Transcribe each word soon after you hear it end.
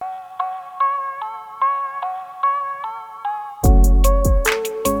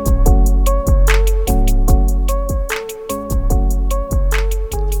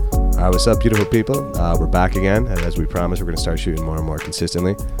What's up, beautiful people? We're back again, and as we promised, we're going to start shooting more and more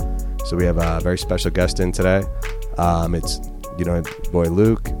consistently. So we have a very special guest in today. It's, boy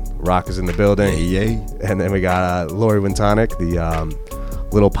Luke. Rock is in the building. Yay. And then we got Lori Wintonic, the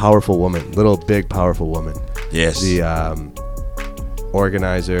little big powerful woman. Yes. The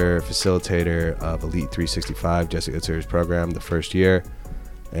organizer, facilitator of Elite 365, Jesse Itzler's program, the first year.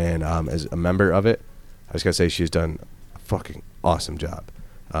 And as a member of it, I just got to say she's done a fucking awesome job.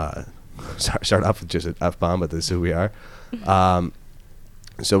 Start off with just an F-bomb, but this is who we are.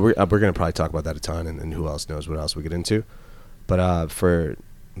 So we're going to probably talk about that a ton, and who else knows what else we get into. But for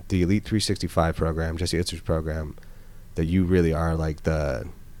the Elite 365 program, Jesse Itzler's program, that you really are like the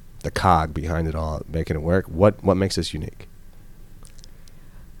cog behind it all, making it work. What makes this unique?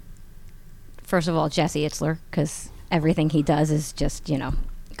 First of all, Jesse Itzler, because everything he does is just,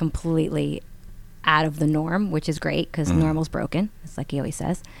 completely out of the norm, which is great because normal's broken. It's like he always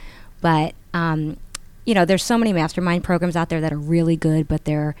says. But, there's so many mastermind programs out there that are really good, but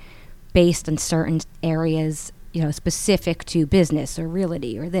they're based in certain areas, specific to business or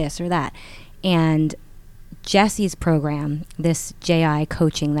realty or this or that. And Jesse's program, this JI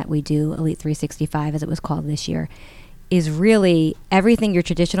coaching that we do, Elite 365 as it was called this year, is really everything your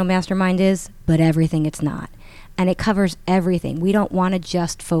traditional mastermind is, but everything it's not. And it covers everything. We don't want to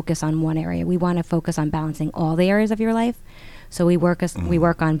just focus on one area. We want to focus on balancing all the areas of your life. So we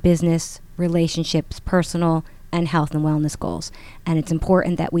work on business, relationships, personal, and health and wellness goals. And it's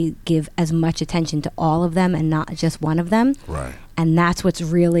important that we give as much attention to all of them and not just one of them. Right. And that's what's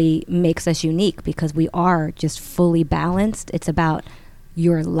really makes us unique, because we are just fully balanced. It's about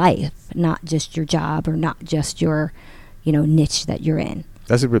your life, not just your job or not just your, niche that you're in.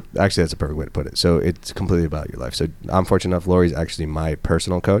 That's a perfect way to put it. So it's completely about your life. So I'm fortunate enough, Lori's actually my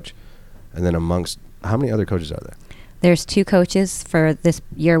personal coach. And then amongst, how many other coaches are there? There's 2 coaches for this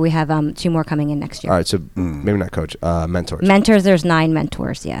year. We have 2 more coming in next year. All right, so maybe not coach, mentors. Mentors, there's 9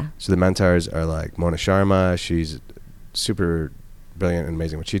 mentors, yeah. So the mentors are like Mona Sharma. She's super brilliant and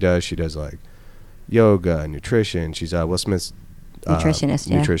amazing what she does. She does like yoga, nutrition. She's Will Smith's nutritionist.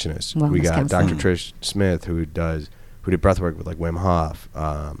 Nutritionist. We got Dr. Trish Smith, who did breath work with like Wim Hof.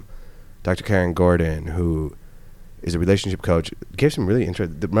 Dr. Karen Gordon, who is a relationship coach, gave some really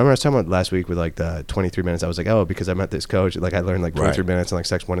interesting. Remember I was talking about last week with like the 23 minutes. I was like, because I met this coach, like I learned like 23 minutes and like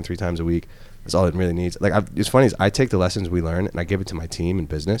sex 1 to 3 times a week. That's all it really needs. Like it's funny is I take the lessons we learn and I give it to my team in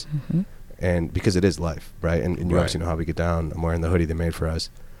business, and because it is life, right? And you obviously know how we get down. I'm wearing the hoodie they made for us,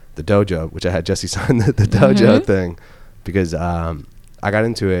 the dojo, which I had Jesse sign the dojo thing, because I got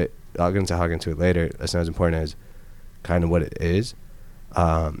into it. I'll get into how I get into it later. That's not as important as kind of what it is.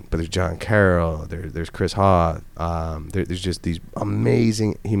 But there's John Carroll, there's Chris Haw, there's just these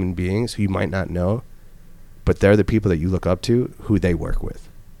amazing human beings who you might not know, but they're the people that you look up to, who they work with,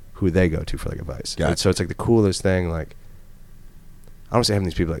 who they go to for like advice. Gotcha. So it's like the coolest thing. Like, I don't say having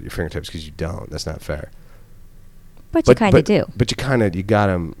these people at your fingertips, because you don't. That's not fair. But you kind of do. But you got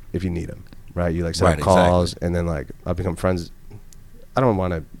them if you need them, right? You like set up calls, and then like I've become friends. I don't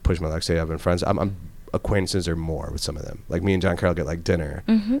want to push my luck, say I've been friends. I'm acquaintances or more with some of them. Like me and John Carroll get like dinner,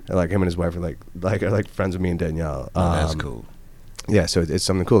 and like him and his wife are like friends with me and Danielle. That's cool. Yeah, so it's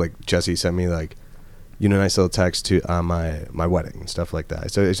something cool. Like Jesse sent me like, a nice little text to my wedding and stuff like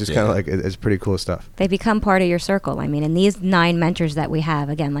that. So it's just kind of like it's pretty cool stuff. They become part of your circle. I mean, and these 9 mentors that we have,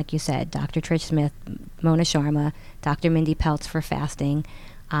 again, like you said, Dr. Trish Smith, Mona Sharma, Dr. Mindy Peltz for fasting,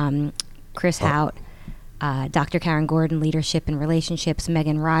 Chris Hout, Dr. Karen Gordon, Leadership and Relationships,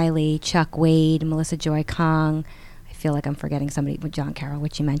 Megan Riley, Chuck Wade, Melissa Joy Kong. I feel like I'm forgetting somebody with John Carroll,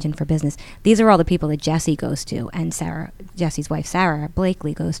 which you mentioned for business. These are all the people that Jesse goes to, and Jesse's wife, Sarah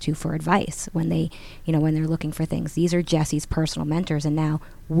Blakely, goes to for advice when they, when they're looking for things. These are Jesse's personal mentors, and now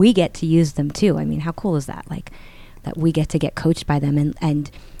we get to use them too. I mean, how cool is that? Like, that we get to get coached by them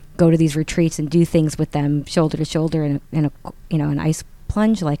and go to these retreats and do things with them shoulder to shoulder in an ice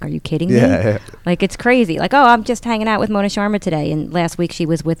plunge. Like, are you kidding me? Yeah. Like, it's crazy. Like, I'm just hanging out with Mona Sharma today, and last week she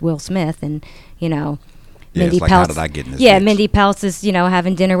was with Will Smith, and Mindy it's like, Peltz. how did I get in this? Yeah, bitch? Mindy Peltz is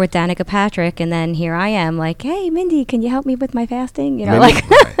having dinner with Danica Patrick, and then here I am like, hey Mindy, can you help me with my fasting?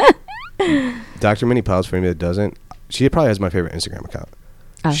 Dr. Mindy Peltz, for anybody that doesn't, she probably has my favorite Instagram account.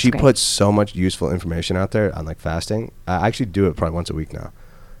 Oh, she great. puts so much useful information out there on like fasting. I actually do it probably once a week now.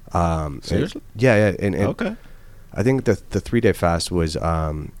 Seriously? Yeah, and Okay. I think the 3-day fast was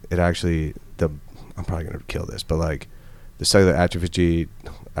I'm probably gonna kill this, but like the cellular atrophy,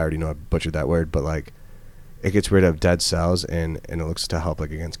 I already know I butchered that word, but like it gets rid of dead cells and it looks to help like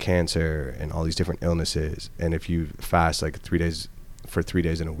against cancer and all these different illnesses. And if you fast like 3 days for 3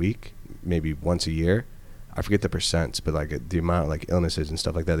 days in a week, maybe once a year, I forget the percents, but like the amount of like illnesses and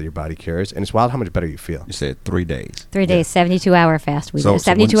stuff like that your body cures, and it's wild how much better you feel. You said 3 days. 3 days, 72-hour fast. We So- did.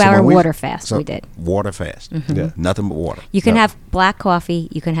 so when- 72-hour when water fast. We did. Water fast. Yeah. Nothing but water. You can No. have black coffee.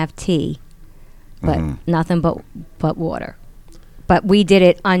 You can have tea, but nothing but water. But we did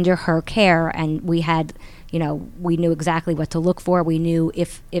it under her care, and we had, we knew exactly what to look for. We knew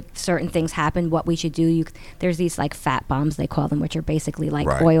if certain things happened, what we should do. There's these like fat bombs, they call them, which are basically like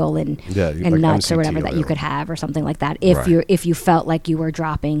Right. oil and like nuts or MCT whatever that you oil. could have or something like that. If Right. if you felt like you were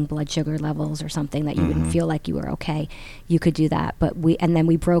dropping blood sugar levels or something that you didn't feel like you were okay, you could do that. But then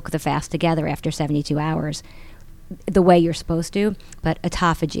we broke the fast together after 72 hours. The way you're supposed to, but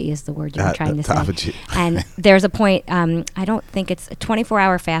autophagy is the word you were trying to Autophagy. say. And there's a point, I don't think it's a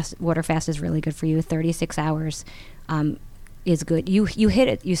 24-hour fast. Water fast is really good for you. 36 hours is good. You hit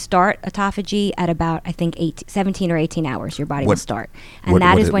it. You start autophagy at about, I think, 17 or 18 hours. Your body will start, and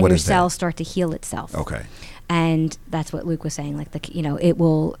that is when your cells start to heal itself. Okay. And that's what Luke was saying. Like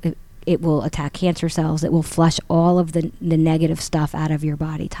it will attack cancer cells. It will flush all of the negative stuff out of your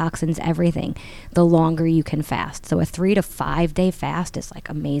body, toxins, everything, the longer you can fast. So a 3 to 5 day fast is like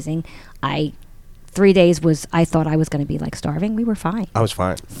amazing. 3 days I thought I was going to be like starving. We were fine. I was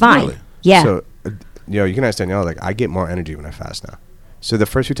fine. Fine. Really? Yeah. So, you can ask Danielle, like, I get more energy when I fast now. So the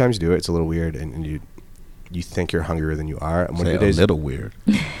first few times you do it, it's a little weird, and you think you're hungrier than you are. And one of the days, a little weird.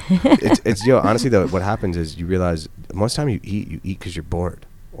 it's honestly though, what happens is you realize most of the time you eat because you're bored,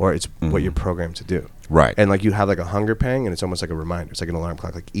 or it's what you're programmed to do. Right. And like you have like a hunger pang, and it's almost like a reminder. It's like an alarm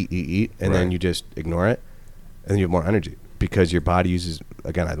clock, like eat, and then Right. you just ignore it, and then you have more energy because your body uses.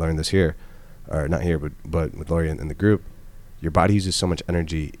 Again, I learned this here, or not here, but with Lori in the group. Your body uses so much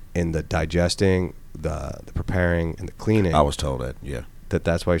energy in the digesting, the preparing, and the cleaning. I was told that. Yeah.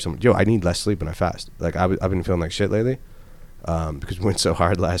 That's why you're so. I need less sleep when I fast. Like I've been feeling like shit lately, because we went so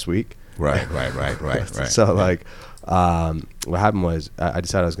hard last week. Right. So like, what happened was I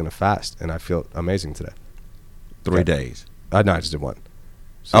decided I was gonna fast, and I feel amazing today. 3 days. No, I just did one.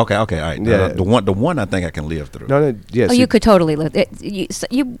 Okay. All right. Yeah. The one I think I can live through. No, yeah. Oh, you could totally live it.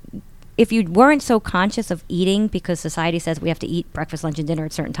 If you weren't so conscious of eating because society says we have to eat breakfast, lunch, and dinner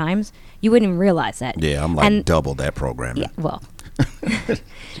at certain times, you wouldn't even realize that. Yeah, I'm like double that programming. Yeah, well.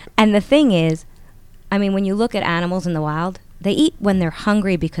 And the thing is, I mean, when you look at animals in the wild, they eat when they're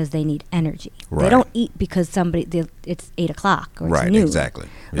hungry because they need energy. Right. They don't eat because it's 8 o'clock or Right, it's noon. exactly.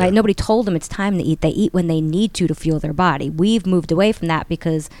 Yeah. Right? Nobody told them it's time to eat. They eat when they need to fuel their body. We've moved away from that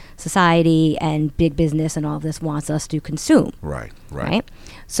because society and big business and all of this wants us to consume. Right.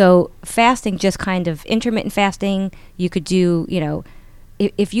 So fasting, just kind of intermittent fasting, you could do,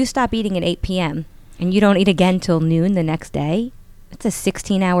 if you stop eating at 8 p.m. and you don't eat again till noon the next day, it's a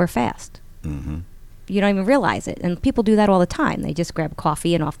 16-hour fast. Mm-hmm. You don't even realize it. And people do that all the time. They just grab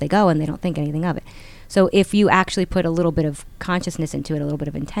coffee and off they go, and they don't think anything of it. So if you actually put a little bit of consciousness into it, a little bit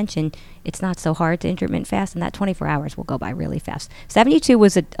of intention, it's not so hard to intermittent fast, and that 24 hours will go by really fast. 72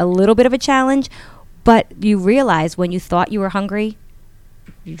 was a little bit of a challenge, but you realize when you thought you were hungry,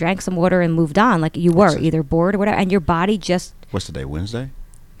 you drank some water and moved on like you were, either bored or whatever, and your body just... What's today, Wednesday?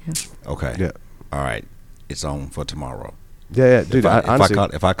 Yeah. Okay. Yeah. All right. It's on for tomorrow. Yeah, dude. Honestly,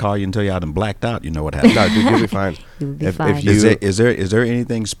 If I call you until y'all done blacked out, you know what happened. no, dude, you'll be fine. You'll be fine. Is there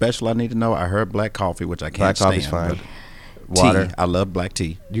anything special I need to know? I heard black coffee, which I can't Black stand. coffee's fine. but Water. Tea. I love black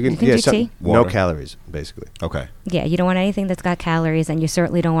tea. You can do tea? no Water. calories, basically. Okay. Yeah, you don't want anything that's got calories, and you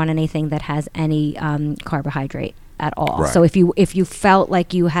certainly don't want anything that has any carbohydrate at all. Right. So if you felt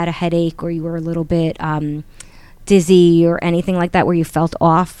like you had a headache or you were a little bit dizzy or anything like that where you felt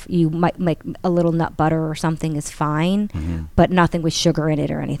off, you might make a little nut butter or something is fine, but nothing with sugar in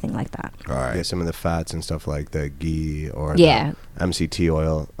it or anything like that. All right. Yeah, some of the fats and stuff like the ghee or Yeah. the MCT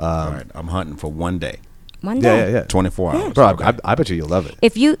oil. All right. I'm hunting for 1 day. One day. Yeah. 24 hours. Bro, Okay. I bet you'll love it.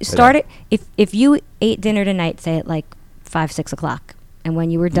 If you started, if you ate dinner tonight, say at like 5, 6 o'clock, and when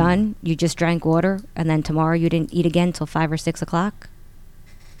you were done, you just drank water, and then tomorrow you didn't eat again till 5 or 6 o'clock,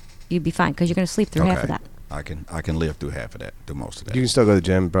 you'd be fine because you're going to sleep through half of that. I can live through half of that, through most of that. You can still go to the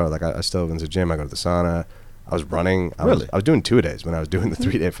gym, bro. Like I still went to the gym. I go to the sauna. I was running. I was doing 2-a-days when I was doing the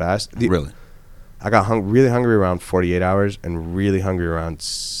 3-day fast. Really? I got really hungry around 48 hours and really hungry around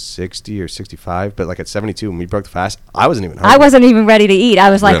 60 or 65. But like at 72, when we broke the fast, I wasn't even hungry. I wasn't even ready to eat. I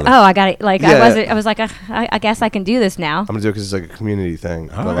was like, Really? oh, I got it. Like Yeah. I was like, I guess I can do this now. I'm gonna do it because it's like a community thing.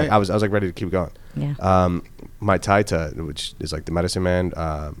 All But like, right. I was like ready to keep going. Yeah. My Taita, which is like the medicine man,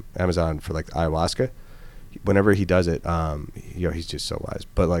 Amazon for like ayahuasca. Whenever he does it, he's just so wise.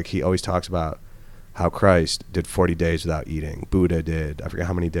 But like he always talks about how Christ did 40 days without eating. Buddha did, I forget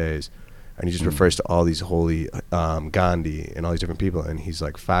how many days. And he just refers to all these holy, Gandhi and all these different people. And he's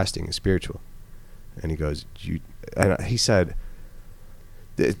like, fasting is spiritual. And he goes, he said,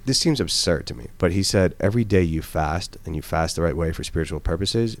 this seems absurd to me, but he said, every day you fast, and you fast the right way for spiritual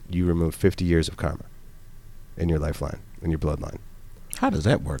purposes, you remove 50 years of karma in your lifeline, in your bloodline. How does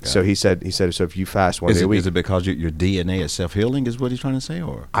that work out? So he said, so if you fast one day a week. Is it because your DNA is self-healing is what he's trying to say?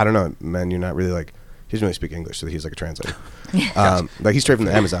 Or I don't know, man, you're not really like, he doesn't really speak English, so he's like a translator. Like he's straight from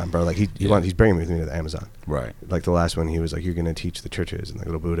the Amazon, bro. Like he's bringing me with me to the Amazon. Right. Like the last one, he was like, you're going to teach the churches and like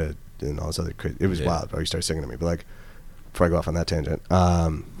little Buddha and all this other crazy. It was wild, bro. He started singing to me. But like, before I go off on that tangent,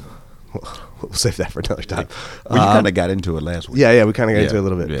 we'll save that for another time. Well, you kind of got into it last week. Yeah, we kind of got into it a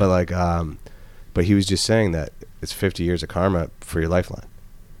little bit. Yeah. But like, but he was just saying that it's 50 years of karma for your lifeline.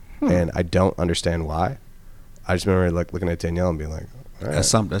 And I don't understand why. I just remember like looking at Danielle and being like, all right. That's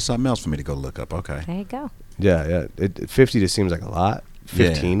something else for me to go look up. Okay. There you go. Yeah. 50 just seems like a lot.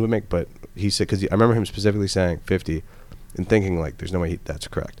 15 would make, but he said, because I remember him specifically saying 50 and thinking like, there's no way that's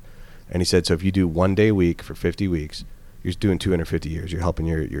correct. And he said, so if you do 1 day a week for 50 weeks, you're doing 250 years. You're helping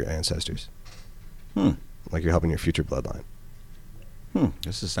your ancestors. Like you're helping your future bloodline.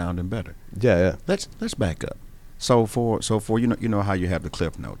 This is sounding better. Yeah. Let's back up. So for you know how you have the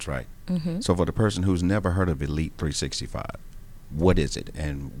Cliff Notes, right? Mm-hmm. So for the person who's never heard of Elite 365, what is it,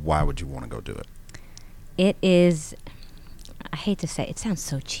 and why would you want to go do it? It is, I hate to say it sounds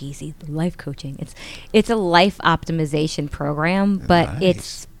so cheesy, life coaching. It's a life optimization program, but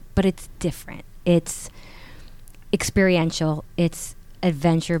Nice. it's different. It's experiential. It's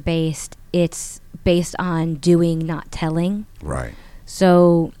adventure based. It's based on doing, not telling. Right.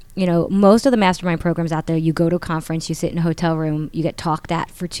 So, most of the mastermind programs out there, you go to a conference, you sit in a hotel room, you get talked at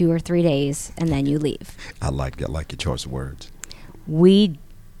for 2 or 3 days, and then you leave. I like your choice of words.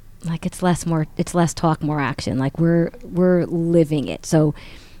 It's less talk, more action. Like we're living it. So,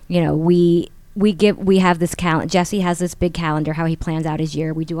 we have this calendar. Jesse has this big calendar, how he plans out his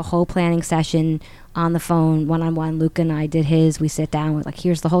year. We do a whole planning session on the phone, one-on-one. Luca and I did his. We sit down with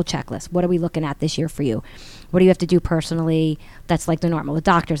here's the whole checklist. What are we looking at this year for you? What do you have to do personally? That's like the normal, the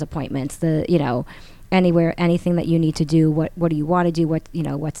doctor's appointments, anywhere, anything that you need to do. What do you want to do?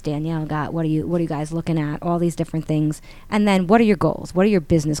 What's Danielle got? What are you guys looking at? All these different things. And then what are your goals? What are your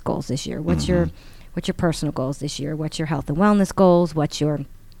business goals this year? What's your personal goals this year? What's your health and wellness goals? What's your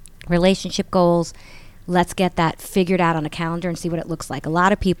relationship goals? Let's get that figured out on a calendar and see what it looks like. A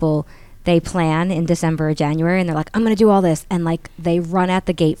lot of people, they plan in December or January and they're like, I'm going to do all this. And they run at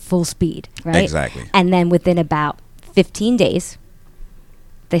the gate full speed, right? Exactly. And then within about 15 days,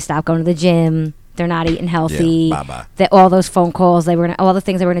 they stop going to the gym. They're not eating healthy. Yeah, bye-bye. All those phone calls, all the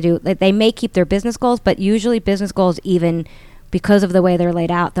things they were going to do. They may keep their business goals, but usually business goals, even because of the way they're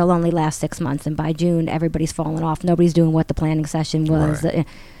laid out, they'll only last 6 months. And by June, everybody's falling off. Nobody's doing what the planning session was. Right.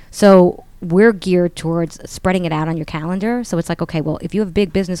 So we're geared towards spreading it out on your calendar. So it's like, okay, well, if you have a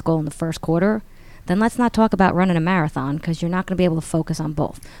big business goal in the first quarter, then let's not talk about running a marathon because you're not going to be able to focus on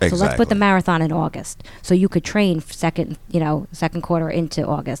both. Exactly. So let's put the marathon in August. So you could train second quarter into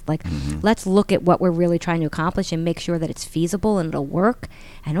August. Let's look at what we're really trying to accomplish and make sure that it's feasible and it'll work.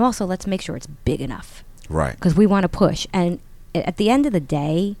 And also let's make sure it's big enough. Right. Because we want to push. And at the end of the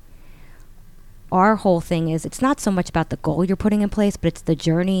day, our whole thing is it's not so much about the goal you're putting in place, but it's the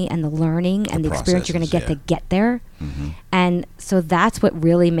journey and the learning and the experience you're going to get there. Mm-hmm. And so that's what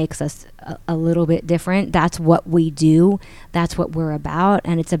really makes us a little bit different. That's what we do. That's what we're about.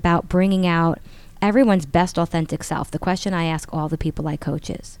 And it's about bringing out everyone's best authentic self. The question I ask all the people I coach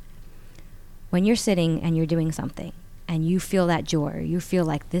is, when you're sitting and you're doing something and you feel that joy, or you feel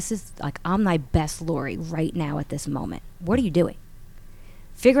like this is like I'm my best Lori right now at this moment, what are you doing?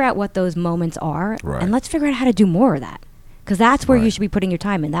 Figure out what those moments are, and let's figure out how to do more of that. Because that's where you should be putting your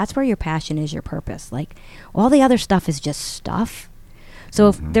time in. That's where your passion is, your purpose. Like, all the other stuff is just stuff. So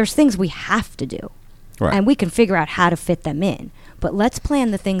if there's things we have to do, and we can figure out how to fit them in. But let's plan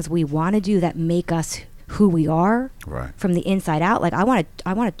the things we want to do that make us who we are from the inside out. Like, I want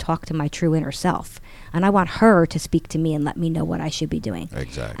to talk to my true inner self. And I want her to speak to me and let me know what I should be doing.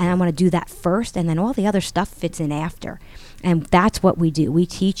 Exactly. And I want to do that first, and then all the other stuff fits in after. And that's what we do. We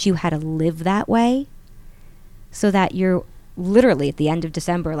teach you how to live that way so that you're literally at the end of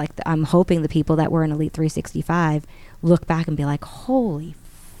December, I'm hoping the people that were in Elite 365 look back and be like, holy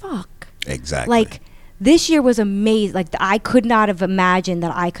fuck. Exactly. This year was amazing. I could not have imagined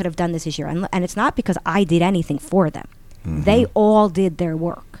that I could have done this year. And it's not because I did anything for them. Mm-hmm. They all did their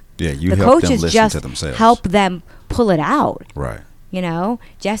work. Yeah, you the help them coaches listen just to themselves. help them pull it out. Right.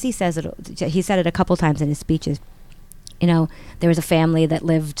 Jesse says it. He said it a couple times in his speeches. There was a family that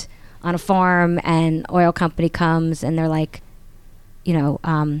lived on a farm, and oil company comes, and they're like,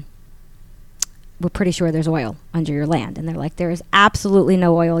 we're pretty sure there's oil under your land. And they're like, there is absolutely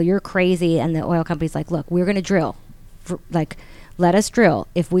no oil. You're crazy. And the oil company's like, look, we're going to drill. Let us drill.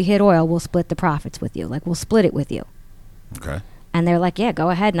 If we hit oil, we'll split the profits with you. Like, we'll split it with you. Okay. And they're like, yeah, go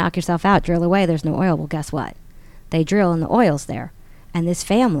ahead, knock yourself out, drill away. There's no oil. Well, guess what? They drill and the oil's there. And this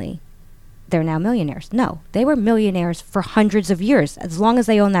family, they're now millionaires. No, they were millionaires for hundreds of years, as long as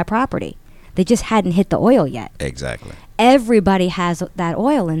they own that property. They just hadn't hit the oil yet. Exactly. Everybody has that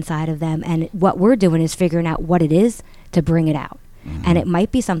oil inside of them, and what we're doing is figuring out what it is to bring it out. Mm-hmm. And it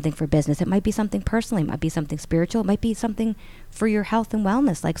might be something for business. It might be something personally. It might be something spiritual. It might be something for your health and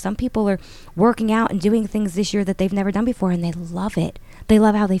wellness. Like, some people are working out and doing things this year that they've never done before, and they love it. They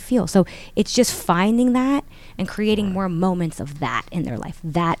love how they feel. So it's just finding that and creating more moments of that in their life.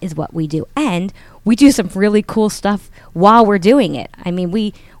 That is what we do. And we do some really cool stuff while we're doing it. I mean,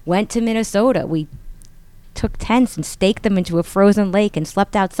 we went to Minnesota. We took tents and staked them into a frozen lake and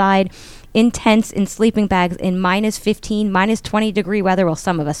slept outside in tents, in sleeping bags, in minus 15, minus 20 degree weather. Well,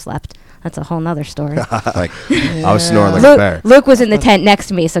 some of us slept. That's a whole nother story. I was snoring like a bear. Luke was in the tent next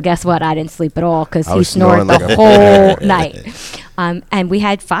to me, so guess what? I didn't sleep at all because he snored the whole night. And we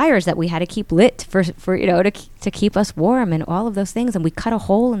had fires that we had to keep lit for to keep us warm and all of those things. And we cut a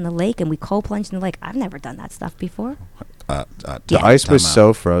hole in the lake and we cold plunged in the lake. I've never done that stuff before. The ice was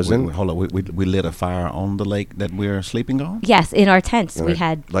so frozen. Hold on, we lit a fire on the lake that we're sleeping on? Yes, in our tents. We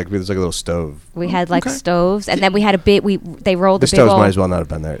had there was like a little stove. We had stoves, and then we had a bit. They rolled the stoves might as well not have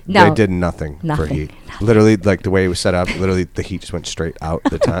been there. No, they did nothing for heat. Literally, like the way it was set up, literally the heat just went straight out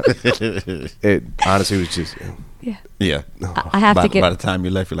the tent. It honestly was just. Yeah. I have to give. By the time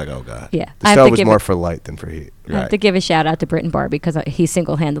you left, you're like, oh god. Yeah. The stove was more for light than for heat. I have to give a shout out to Britt and Barbie because he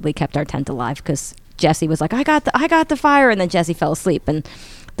single-handedly kept our tent alive because Jesse was like, I got the fire, and then Jesse fell asleep, and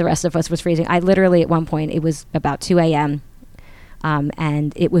the rest of us was freezing. I literally, at one point, it was about 2 a.m.,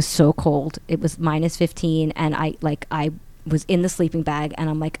 and it was so cold. It was minus 15, and I was in the sleeping bag, and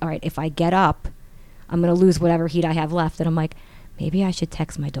I'm like, all right, if I get up, I'm going to lose whatever heat I have left. And I'm like, maybe I should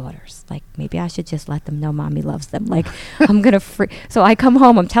text my daughters. Like, maybe I should just let them know mommy loves them. Like, I'm going to So I come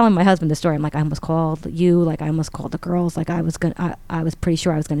home, I'm telling my husband the story. I'm like, I almost called you. Like, I almost called the girls. Like, I was pretty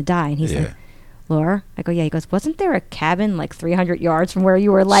sure I was going to die. And he's like, Laura? I go, yeah. He goes, wasn't there a cabin like 300 yards from where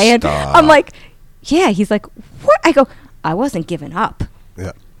you were laying? Stop. I'm like, yeah. He's like, what? I go, I wasn't giving up.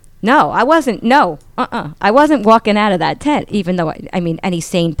 Yeah. No, I wasn't. No. I wasn't walking out of that tent, even though, I mean, any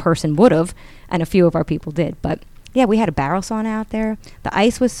sane person would have, and a few of our people did. But, yeah, we had a barrel sauna out there. The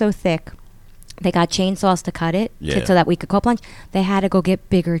ice was so thick. They got chainsaws to cut it so that we could cold plunge. They had to go get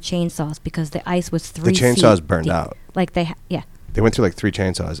bigger chainsaws because the ice was 3 feet. The chainsaws burned out. Like, they went through like 3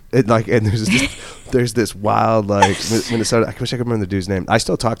 chainsaws. And there's this wild Minnesota. I wish I could remember the dude's name. I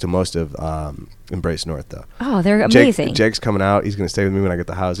still talk to most of Embrace North though. Oh, they're amazing. Jake's coming out. He's going to stay with me when I get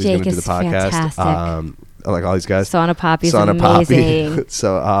the house. He's going to do the podcast. Fantastic. Like all these guys. Sauna Poppy's amazing. Poppy.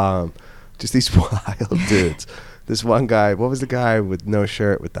 So just these wild dudes. This one guy. What was the guy with no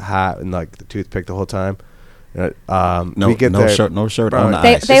shirt with the hat and like the toothpick the whole time? No shirt on the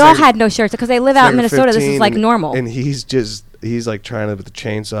ice. They all had no shirts because they live out in Minnesota. This is like normal. And he's like trying to with the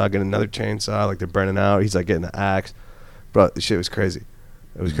chainsaw, get another chainsaw, like they're burning out. He's like getting the axe. Bro, the shit was crazy.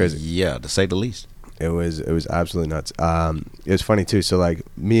 It was crazy. Yeah, to say the least. It was absolutely nuts. It was funny too. So like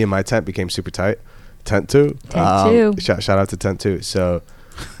me and my tent became super tight. Tent 2. Shout out to Tent 2. So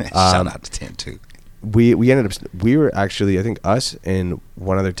shout out to Tent 2. We ended up we were actually, I think us and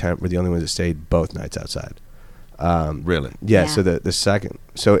one other tent were the only ones that stayed both nights outside. Really? Yeah. So the second,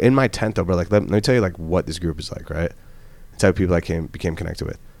 so in my tent though, bro, like let me tell you like what this group is like, right? The type of people I became connected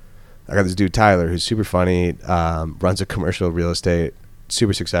with. I got this dude Tyler who's super funny, runs a commercial real estate,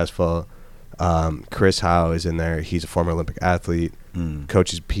 super successful. Chris Howe is in there. He's a former Olympic athlete,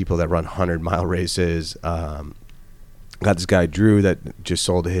 coaches people that run 100-mile races. Got this guy Drew that just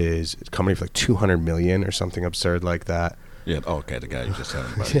sold his company for like $200 million or something absurd like that. Yeah. Oh, okay. The guy you just said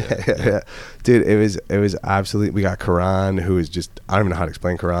about. Yeah. Dude, it was absolutely. We got Karan, who is just, I don't even know how to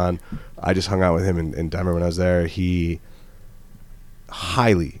explain Karan. I just hung out with him in Denver when I was there. He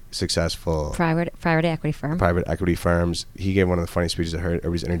highly successful private equity firms. He gave one of the funniest speeches I heard.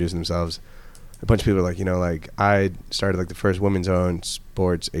 Everybody's introducing themselves. A bunch of people are like, I started like the first women's owned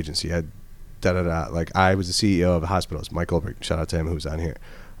sports agency. I like I was the CEO of hospitals. Mike Goldberg, shout out to him, who's on here.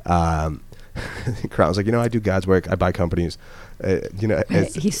 Crown was like, I do God's work. I buy companies.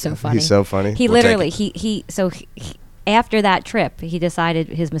 He's so funny. He's so funny. He literally, he after that trip, he decided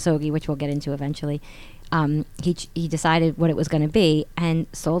his Misogi, which we'll get into eventually. He decided what it was going to be and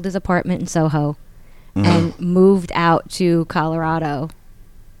sold his apartment in Soho and moved out to Colorado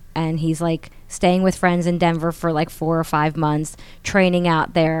and he's like staying with friends in Denver for like 4 or 5 months, training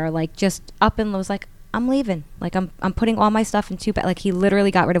out there, like just up and was like, I'm leaving. Like I'm putting all my stuff in 2 bags. Like he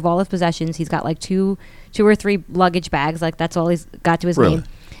literally got rid of all his possessions. He's got like two or three luggage bags. Like that's all he's got to his name.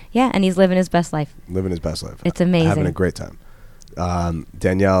 Yeah, and he's living his best life. Living his best life. It's amazing. Having a great time.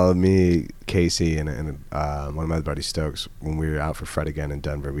 Danielle, me, Casey, and one of my buddies, Stokes, when we were out for Fred again in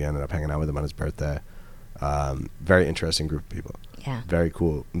Denver, we ended up hanging out with him on his birthday. Very interesting group of people. Yeah. Very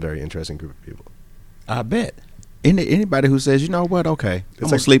cool, very interesting group of people. I bet. Anybody who says, you know what, okay, I'm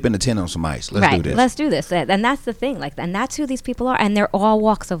going to sleep in the tent on some ice. Let's do this. Let's do this. And that's the thing. Like, and that's who these people are. And they're all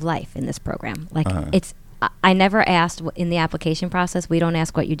walks of life in this program. Like, I never asked in the application process, we don't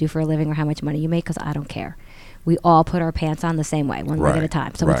ask what you do for a living or how much money you make because I don't care. We all put our pants on the same way, one leg at a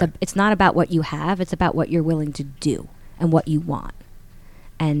time. So it's not about what you have. It's about what you're willing to do and what you want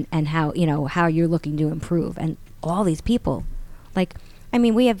and how, how you're looking to improve. And all these people, like, I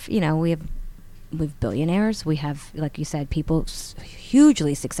mean, we have billionaires. We have, like you said, people,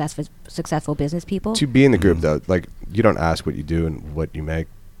 hugely successful business people. To be in the group, though, like, you don't ask what you do and what you make,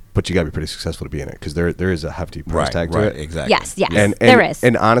 but you got to be pretty successful to be in it because there is a hefty price tag to it. Exactly. Yes, and there is.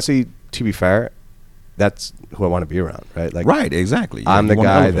 And honestly, to be fair, that's who I want to be around, right? Like, right, exactly. I'm the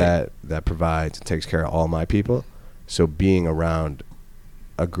guy that provides and takes care of all my people. So being around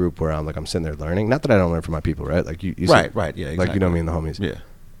a group where I'm sitting there learning. Not that I don't learn from my people, right? Like you right, yeah, exactly. Like, you know me and the homies. Yeah,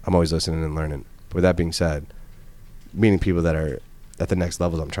 I'm always listening and learning. But with that being said, meeting people that are at the next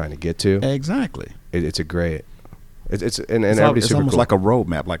levels I'm trying to get to. Exactly. It's a great. It's almost super almost cool. like a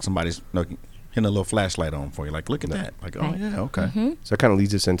roadmap, like somebody's hitting a little flashlight on for you. Like, look at that. Like, oh yeah, okay. Mm-hmm. So that kind of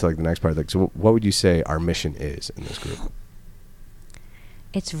leads us into like the next part. Like, so what would you say our mission is in this group?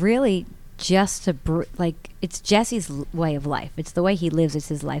 It's really just to it's Jesse's way of life. It's the way he lives. It's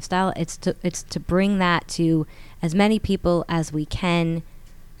his lifestyle. It's to bring that to as many people as we can,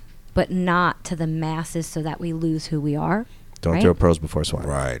 but not to the masses, so that we lose who we are. Don't throw pearls before swine.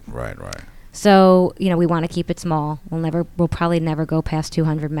 Right. So, we want to keep it small. We'll probably never go past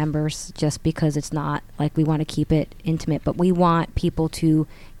 200 members just because it's not like we want to keep it intimate, but we want people to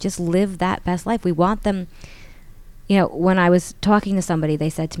just live that best life. We want them, when I was talking to somebody, they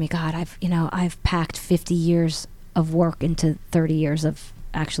said to me, God, I've packed 50 years of work into 30 years of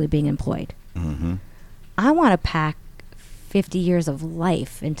actually being employed. Mm-hmm. I want to pack 50 years of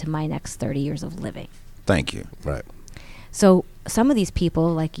life into my next 30 years of living. Thank you. Right. So some of these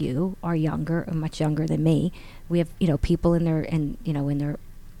people, like you, are younger, or much younger than me. We have, people in their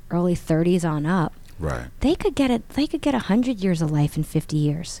early 30s on up. Right. They could get 100 years of life in 50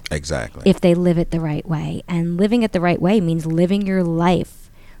 years. Exactly. If they live it the right way. And living it the right way means living your life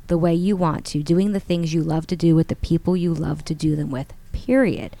the way you want to, doing the things you love to do with the people you love to do them with,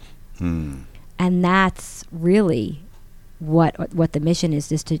 period. Hmm. And that's really what the mission is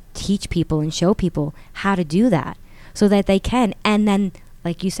to teach people and show people how to do that, so that they can. And then,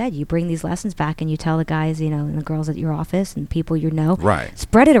 like you said, you bring these lessons back and you tell the guys, and the girls at your office and people right.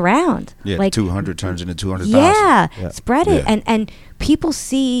 Spread it around. Yeah, like 200 turns into 200,000. Yeah, spread it. And people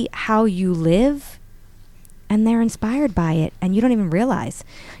see how you live and they're inspired by it, and you don't even realize.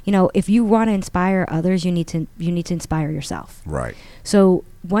 If you want to inspire others, you need to inspire yourself. Right. So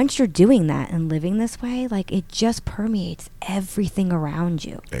once you're doing that and living this way, like, it just permeates everything around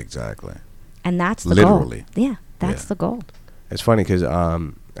you. Exactly. And that's the literally. goal. Yeah, that's the goal. It's funny because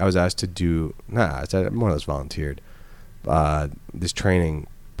I was asked to do, I more or less volunteered this training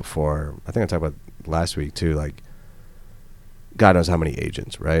before. I think I talked about last week too. Like, God knows how many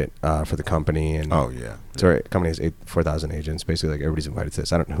agents, right, for the company. And oh yeah. So our company has 4,000 agents. Basically, like, everybody's invited to this.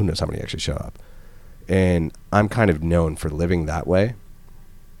 Who knows how many actually show up. And I'm kind of known for living that way,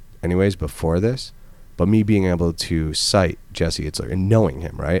 anyways, before this. But me being able to cite Jesse Itzler and knowing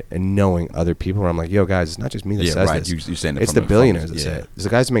him, right, and knowing other people, where I'm like, yo, guys, it's not just me that says right. this. You saying it's the billionaires that say it. It's the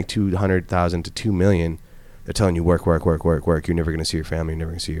guys that make $200,000 to $2 million. They're telling you work. You're never going to see your family. You're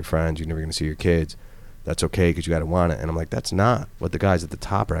never going to see your friends. You're never going to see your kids. That's okay because you got to want it. And I'm like, that's not what the guys at the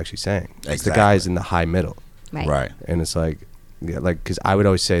top are actually saying. Exactly. It's the guys in the high middle. Right. And it's like, because I would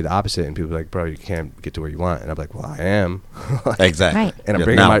always say the opposite, and people are like, bro, you can't get to where you want. And I'm like, well, I am. Exactly. Right. And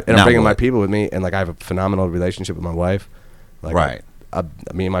I'm bringing my people with me, and like, I have a phenomenal relationship with my wife. Like, right.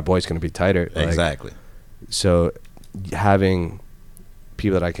 Me and my boy's going to be tighter. Like, exactly. So having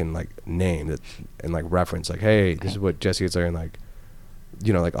people that I can like name that and like reference, like, hey, this is what Jesse Itzler and like,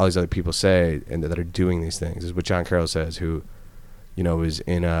 like all these other people say and that are doing these things. This is what John Carroll says, who, was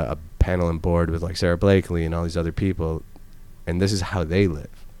in a panel and board with like Sarah Blakely and all these other people. And this is how they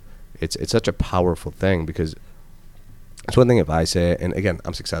live. It's such a powerful thing, because it's one thing if I say it, and again,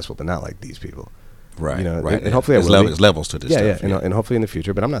 I'm successful, but not like these people. Right. You know, right. and hopefully there's levels to this stuff. And hopefully in the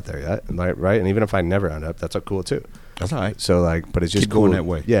future, but I'm not there yet. Right. And even if I never end up, that's cool too. That's all right. So like, but it's just Keep cool going that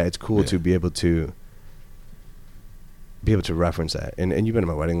way. Yeah, it's cool to be able to reference that. And you've been at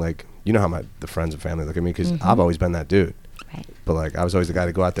my wedding, like, you know how the friends and family look at me, because I've always been that dude. Right. But like, I was always the guy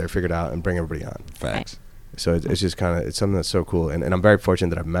to go out there, figure it out, and bring everybody on. Facts. So it's just kind of, it's something that's so cool. And I'm very fortunate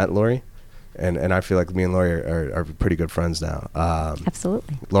that I've met Lori. And I feel like me and Lori are pretty good friends now.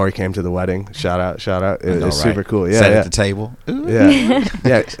 Absolutely. Lori came to the wedding. Shout out. It was super cool. Yeah, Sat at the table. Ooh. Yeah.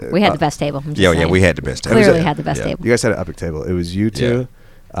 We had the best table. Yeah, we had the best table. Clearly had the best table. You guys had an epic table. It was you two,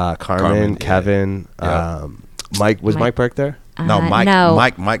 Carmen, Kevin, Mike. Was Mike Burke there? No,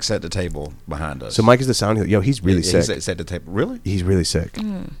 Mike sat at the table behind us. So Mike is the sound healer. Yo, he's really sick. He sat at the table. Really? He's really sick.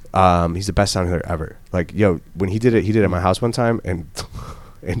 He's the best sound healer ever. Like, yo, when he did it at my house one time, and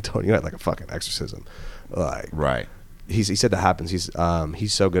Antonio had like a fucking exorcism. Like, right. He said that happens.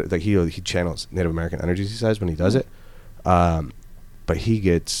 He's so good. Like, he channels Native American energies, he says, when he does it. But he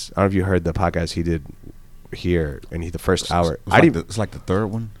gets, I don't know if you heard the podcast he did here, and the first hour. It's like the third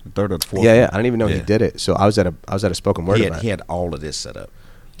one, the third or the fourth. Yeah. I didn't even know he did it. So I was at a spoken word event. He had all of this set up.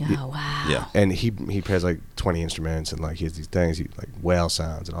 Oh wow. Yeah. And he plays like 20 instruments, and like he has these things, like whale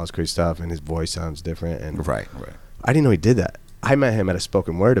sounds and all this crazy stuff, and his voice sounds different. And right. I didn't know he did that. I met him at a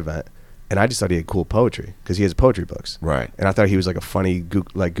spoken word event, and I just thought he had cool poetry because he has poetry books. Right. And I thought he was like a funny,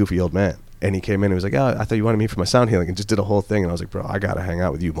 goofy old man. And he came in and was like, "Oh, I thought you wanted me for my sound healing," and just did a whole thing. And I was like, "Bro, I gotta hang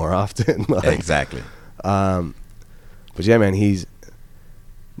out with you more often." Like, exactly. But yeah, man, he's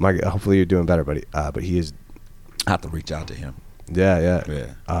hopefully you're doing better, buddy. But he is. I have to reach out to him. Yeah.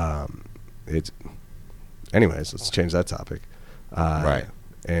 Yeah. Anyways, let's change that topic. Right.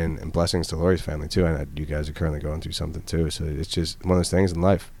 And blessings to Lori's family too. And you guys are currently going through something too. So it's just one of those things in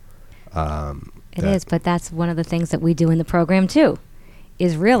life. It is, but that's one of the things that we do in the program too,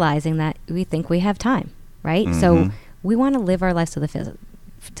 is realizing that we think we have time, right? Mm-hmm. So we want to live our lives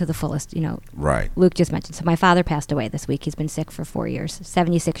to the fullest, you know. Right. Luke just mentioned. So my father passed away this week. He's been sick for 4 years,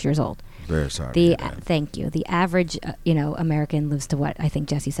 76 years old. Very sorry. Thank you. The average, American lives to what I think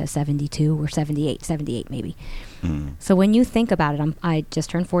Jesse says 72 or 78 maybe. Mm. So when you think about it, I just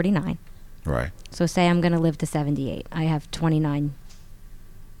turned 49. Right. So say I'm going to live to 78. I have 29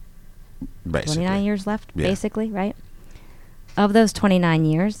 years left, basically, right? Of those 29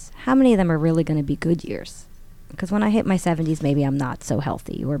 years, how many of them are really going to be good years? Because when I hit my 70s, maybe I'm not so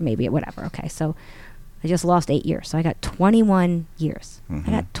healthy, or maybe whatever. Okay, so I just lost 8 years. So I got 21 years. Mm-hmm.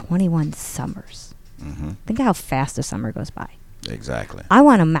 I got 21 summers. Mm-hmm. Think of how fast a summer goes by. Exactly. I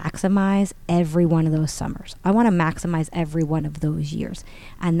want to maximize every one of those summers. I want to maximize every one of those years.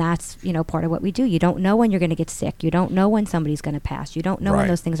 And that's, part of what we do. You don't know when you're going to get sick. You don't know when somebody's going to pass. You don't know when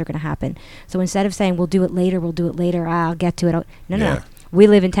those things are going to happen. So instead of saying, we'll do it later, I'll get to it. No. We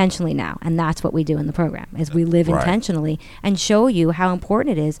live intentionally now, and that's what we do in the program, is we live intentionally and show you how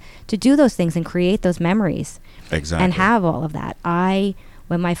important it is to do those things and create those memories. Exactly. And have all of that.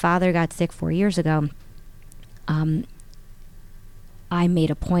 When my father got sick 4 years ago, I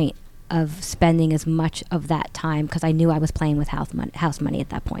made a point of spending as much of that time, because I knew I was playing with house money at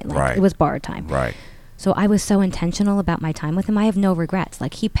that point. It was borrowed time. Right. So I was so intentional about my time with him. I have no regrets.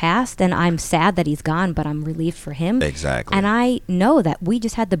 Like, he passed, and I'm sad that he's gone, but I'm relieved for him. Exactly. And I know that we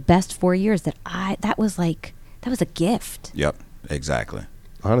just had the best 4 years. That was a gift. Yep. Exactly.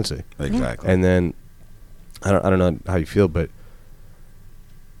 Honestly. Exactly. And then I don't know how you feel, but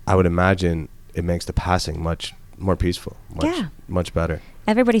I would imagine it makes the passing much more peaceful, much better.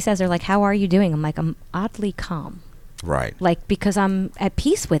 Everybody says, they're like, how are you doing? I'm like, I'm oddly calm. Right. Like, because I'm at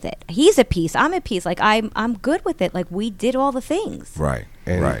peace with it. He's at peace. I'm at peace. Like, I'm good with it. Like, we did all the things. Right.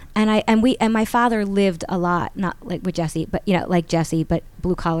 Right. And my father lived a lot, not like with Jesse, but like Jesse, but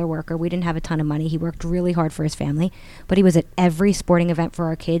blue collar worker. We didn't have a ton of money. He worked really hard for his family, but he was at every sporting event for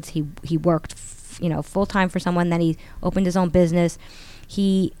our kids. He worked, full time for someone. Then he opened his own business.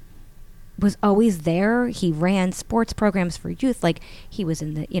 He was always there. He ran sports programs for youth. Like, he was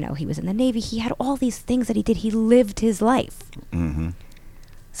in the Navy. He had all these things that he did. He lived his life. Mm-hmm.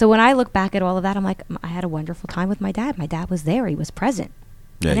 So when I look back at all of that, I'm like, I had a wonderful time with my dad. My dad was there. He was present.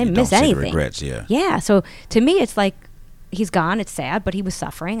 Yeah, I didn't miss anything. Regrets, yeah. Yeah. So to me, it's like, he's gone. It's sad, but he was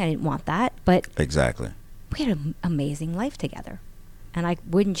suffering. I didn't want that. But exactly, we had an amazing life together, and I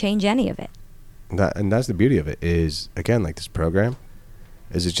wouldn't change any of it. And that's the beauty of it, is, again, like this program,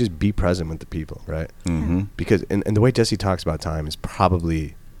 is it's just be present with the people, right? Mm-hmm. Because and the way Jesse talks about time is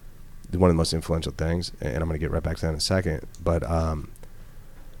probably one of the most influential things, and I'm going to get right back to that in a second. But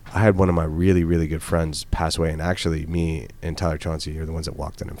I had one of my really, really good friends pass away, and actually me and Tyler Chauncey are the ones that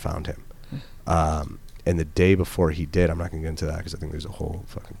walked in and found him. And the day before he did, I'm not going to get into that because I think there's a whole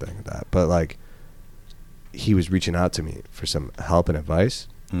fucking thing with that. But like, he was reaching out to me for some help and advice.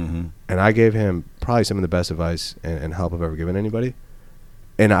 Mm-hmm. And I gave him probably some of the best advice and help I've ever given anybody.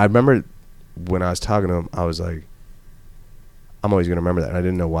 And I remember when I was talking to him, I was like, I'm always going to remember that. And I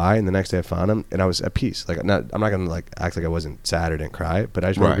didn't know why. And the next day I found him and I was at peace. Like, I'm not going to like act like I wasn't sad or didn't cry, but I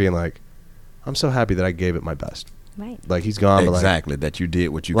just remember being like, I'm so happy that I gave it my best. Right. Like, he's gone. Exactly. But like, that you did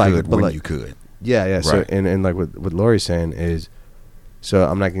what you like, could when like, you could. Yeah, yeah. Right. So, and like what Lori's saying is, so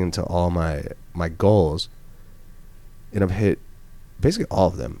I'm not getting into all my goals, and I've hit basically all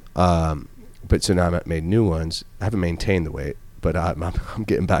of them. But so now I've made new ones. I haven't maintained the weight, but I'm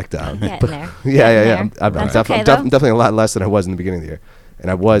getting back down. Getting there. Yeah. I'm That's definitely a lot less than I was in the beginning of the year, and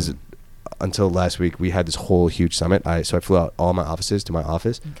I was until last week. We had this whole huge summit. So I flew out all my offices to my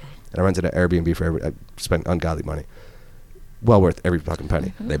office, and I rented an Airbnb I spent ungodly money, well worth every fucking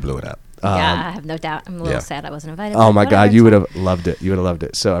penny. They blew it up. Yeah, I have no doubt. I'm a little sad I wasn't invited. Oh my God, you would have loved it. You would have loved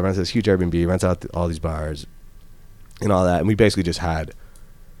it. So I rented this huge Airbnb, rented out all these bars, and all that, and we basically just had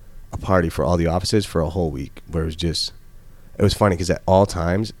a party for all the offices for a whole week, where it was funny because at all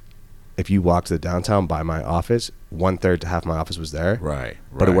times, if you walked to the downtown by my office, 1/3 to half my office was there. Right.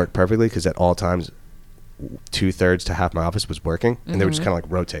 But it worked perfectly because at all times, 2/3 to half my office was working, and they would just kind of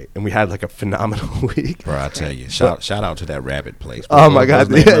like rotate, and we had like a phenomenal week. Bro, I tell you, shout out to that rabbit place. Oh my God,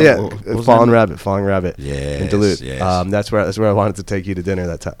 Fallen Rabbit, yeah, in Duluth. Yes. That's where I wanted to take you to dinner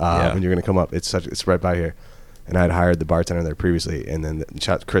that time when you're gonna come up. It's right by here, and I had hired the bartender there previously, and then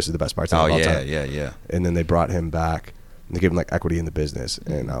Chris is the best bartender of all time. Yeah. And then they brought him back, and they gave him like equity in the business,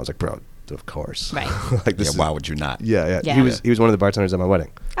 and I was like, bro, of course, right? Like this. Why would you not? Yeah. He was one of the bartenders at my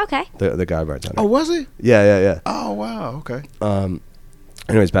wedding. Okay. The guy bartender. Oh, was he? Yeah. Oh, wow. Okay.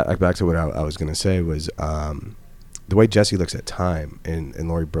 Anyways, back to what I was gonna say was the way Jesse looks at time, and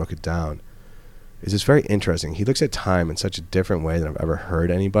Lori broke it down, is just very interesting. He looks at time in such a different way than I've ever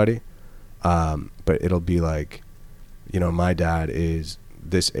heard anybody. But it'll be like, my dad is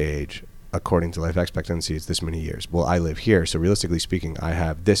this age. According to life expectancy, it's this many years. Well, I live here, so realistically speaking, I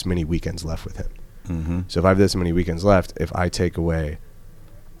have this many weekends left with him. Mm-hmm. So if I have this many weekends left, if I take away,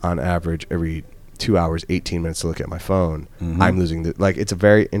 on average, every 2 hours, 18 minutes to look at my phone, I'm losing it's a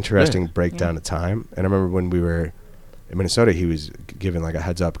very interesting breakdown of time. And I remember when we were in Minnesota, he was giving like a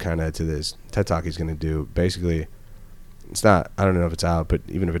heads up kind of to this TED Talk he's going to do. Basically, it's not, I don't know if it's out, but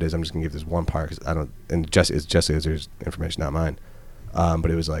even if it is, I'm just going to give this one part because and Jesse's information, not mine. But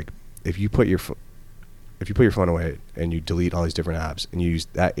it was like, if you put your phone away and you delete all these different apps and you use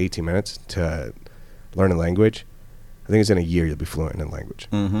that 18 minutes to learn a language, I think it's in a year you'll be fluent in a language.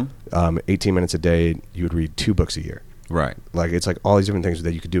 18 minutes a day, you would read 2 books a year. Right. Like, it's like all these different things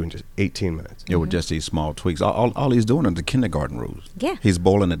that you could do in just 18 minutes. Yeah, with just these small tweaks. All he's doing is the kindergarten rules. Yeah. He's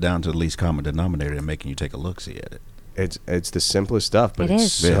boiling it down to the least common denominator and making you take a look-see at it. It's the simplest stuff, but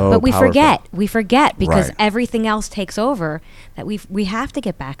it's so But we powerful. forget because Right. everything else takes over, that we have to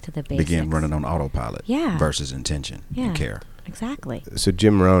get back to the basics. Begin running on autopilot. Yeah. Versus intention and care. Exactly. So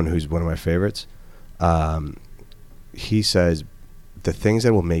Jim Rohn, who's one of my favorites, he says the things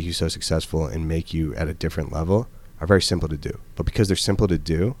that will make you so successful and make you at a different level are very simple to do. But because they're simple to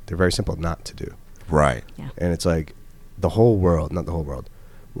do, they're very simple not to do. Right. Yeah. And it's like the whole world, not the whole world,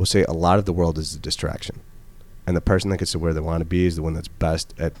 we'll say a lot of the world is a distraction. And the person that gets to where they want to be is the one that's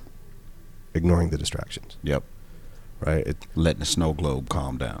best at ignoring the distractions. Yep. Right? Letting the snow globe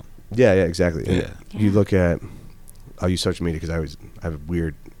calm down. Yeah, you Yeah. look at, I'll use social media because I have a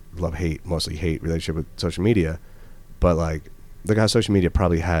weird mostly hate relationship with social media. But like, look how social media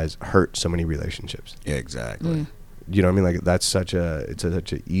probably has hurt so many relationships. Yeah, exactly. You know what I mean? Like, that's such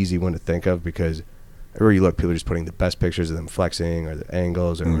an easy one to think of because everywhere you look, people are just putting the best pictures of them flexing or the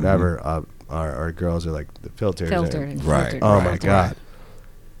angles or whatever up. Our girls are like the filters. Right. Oh my God.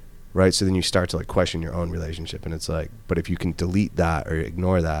 Right. So then you start to like question your own relationship, and it's like, but if you can delete that or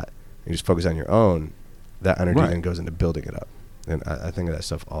ignore that and just focus on your own, that energy then goes into building it up. And I think of that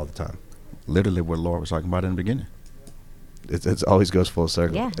stuff all the time. Literally what Laura was talking about in the beginning. It always goes full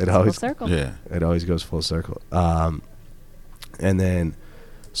circle. Yeah. It always full circle. Yeah. It always goes full circle. And then,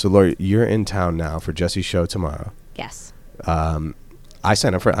 so Laura, you're in town now for Jesse's show tomorrow. Yes. I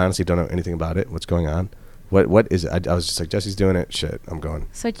signed up for it. I honestly don't know anything about it. What's going on? What is it? I was just like, Jesse's doing it. Shit, I'm going.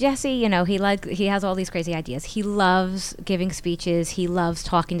 So Jesse, he has all these crazy ideas. He loves giving speeches. He loves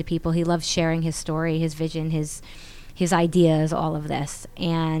talking to people. He loves sharing his story, his vision, his ideas, all of this.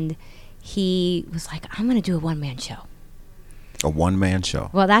 And he was like, I'm going to do a one-man show. A one-man show.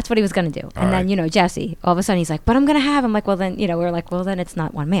 Well, that's what he was going to do. All and then, Jesse, all of a sudden he's like, but I'm going to have him. Like, well, then, we're like, well, then it's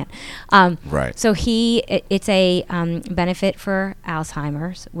not one man. Right. So it's a benefit for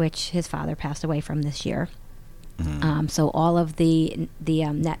Alzheimer's, which his father passed away from this year. So all of the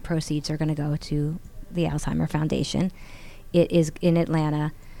net proceeds are going to go to the Alzheimer Foundation. It is in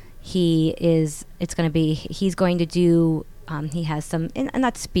Atlanta. He's going to do, he has some, and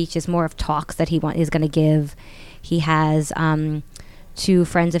not speeches, more of talks that he's going to give. He has 2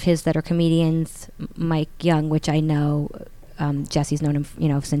 friends of his that are comedians, Mike Young, which I know, Jesse's known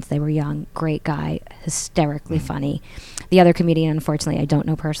him, since they were young. Great guy, hysterically funny. The other comedian, unfortunately, I don't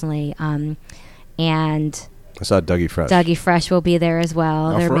know personally. And I saw Dougie Fresh. Dougie Fresh will be there as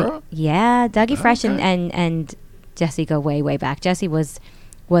well. Oh, for real? Yeah, Dougie Fresh and Jesse go way, way back. Jesse was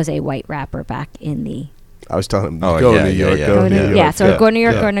a white rapper back in the... I was telling him, Go to New York, go to New York. Yeah, so Go New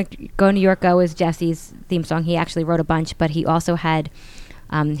York, Go New York, Go is Jesse's theme song. He actually wrote a bunch, but he also had...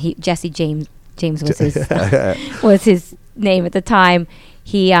 Jesse James was his was his name at the time.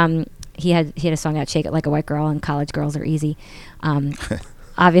 He had a song out, "Shake It Like a White Girl," and "College Girls Are Easy."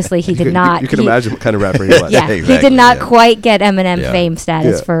 Obviously, he did not. You can imagine what kind of rapper he was. Yeah, exactly, he did not quite get Eminem fame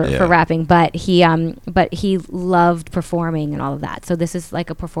status for Yeah. rapping, but he loved performing and all of that. So this is like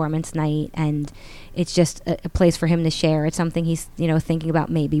a performance night, and it's just a place for him to share. It's something he's thinking about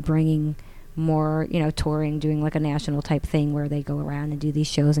maybe bringing more, touring, doing like a national type thing where they go around and do these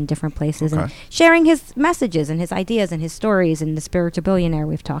shows in different places and sharing his messages and his ideas and his stories and the spiritual billionaire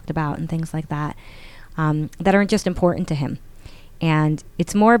we've talked about and things like that, that aren't just important to him. And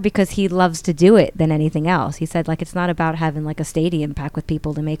it's more because he loves to do it than anything else. He said, like, it's not about having like a stadium packed with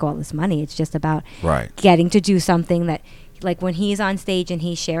people to make all this money. It's just about getting to do something that, like, when he's on stage and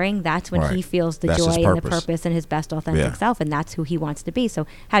he's sharing, that's when he feels the joy and the purpose and his best authentic self, and that's who he wants to be. So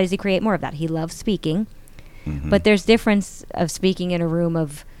how does he create more of that? He loves speaking, but there's difference of speaking in a room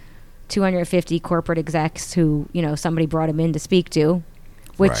of 250 corporate execs who, somebody brought him in to speak to,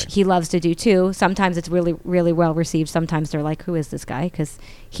 which he loves to do too. Sometimes it's really, really well received. Sometimes they're like, who is this guy? Because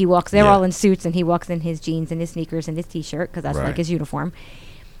they're all in suits, and he walks in his jeans and his sneakers and his T-shirt, because that's like his uniform.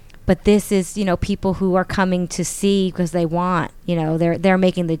 But this is, people who are coming to see because they want, they're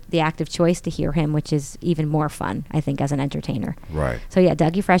making the active choice to hear him, which is even more fun, I think, as an entertainer. Right. So, yeah,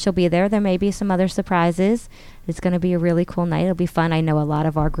 Dougie Fresh will be there. There may be some other surprises. It's going to be a really cool night. It'll be fun. I know a lot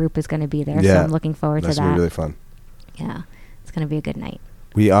of our group is going to be there, so I'm looking forward to that. That's going to be really fun. Yeah, it's going to be a good night.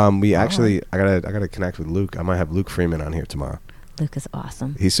 We actually, I gotta connect with Luke. I might have Luke Freeman on here tomorrow. Luke is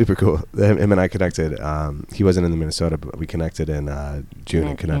awesome. He's super cool. Him and I connected. He wasn't in the Minnesota, but we connected in June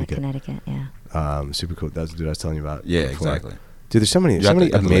in Connecticut. Yeah, Connecticut, yeah. Super cool. That's the dude I was telling you about. Yeah, before. exactly. Dude, there's so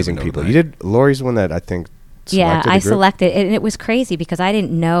many amazing people. You did. Lori's the one that I think. Yeah, I selected, and it was crazy because I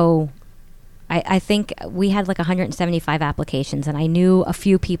didn't know. I think we had like 175 applications, and I knew a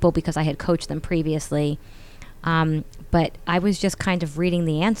few people because I had coached them previously. But I was just kind of reading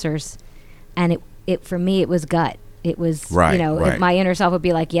the answers, and it for me, it was gut. It was, my inner self would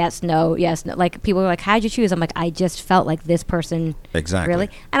be like, yes, no. Like, people were like, how'd you choose? I'm like, I just felt like this person. Exactly. Really?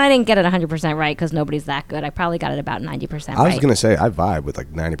 And I didn't get it 100% right because nobody's that good. I probably got it about 90% right. I was going to say, I vibe with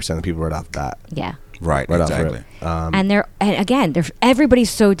like 90% of the people right off the bat. Yeah. Right, exactly. And again, everybody's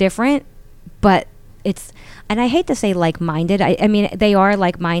so different, but and I hate to say like-minded. I mean, they are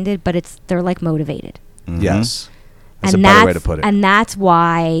like-minded, but they're like motivated. Mm-hmm. Yes. That's a better way to put it. And that's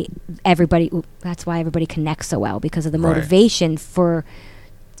why everybody connects so well, because of the motivation for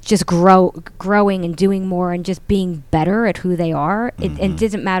just growing and doing more and just being better at who they are. It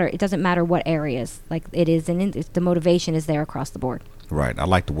doesn't matter. It doesn't matter what areas. Like, it is, and the motivation is there across the board. Right. I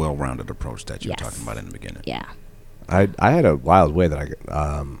like the well-rounded approach that you were talking about in the beginning. Yeah. I had a wild way that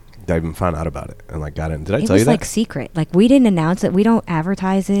I even found out about it and like got in. Did I tell you that? It was like secret. Like, we didn't announce it. We don't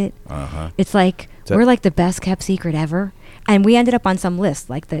advertise it. It's like we're like the best kept secret ever. And we ended up on some list,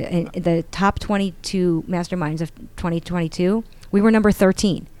 like the top 22 masterminds of 2022. We were number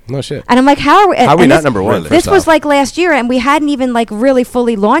 13. No shit. And I'm like, how are we not number one? This was like last year, and we hadn't even like really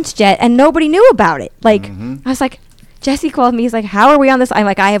fully launched yet, and nobody knew about it. Like, I was like, Jesse called me. He's like, how are we on this? I'm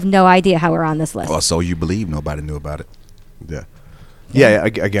like, I have no idea how we're on this list. Well, so you believe nobody knew about it? Yeah. Yeah,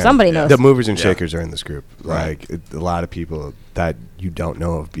 again, somebody knows. The movers and shakers are in this group. Like, a lot of people that you don't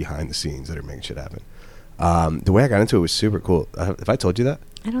know of behind the scenes that are making shit happen. The way I got into it was super cool. Have I told you that?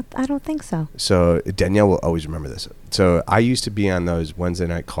 I don't think so. So Danielle will always remember this. So I used to be on those Wednesday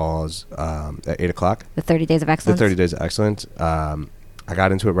night calls at 8 o'clock. The 30 Days of Excellence? The 30 Days of Excellence. I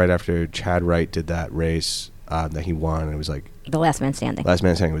got into it right after Chad Wright did that race that he won. And it was like... The Last Man Standing. Last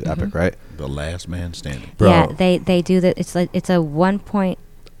Man Standing was epic, right? The Last Man Standing. Bro. Yeah, they do that. It's a 1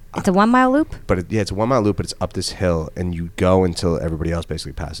 mile loop. But it's a 1 mile loop, but it's up this hill, and you go until everybody else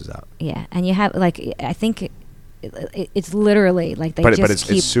basically passes out. Yeah, and you have like, I think it's literally like they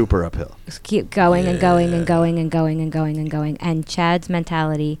it's super uphill. Keep going and going and going and going and going and going and going. And Chad's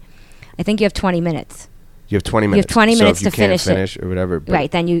mentality, I think you have 20 minutes. You have 20 minutes. You have 20 minutes so if to you can't finish or whatever. Right.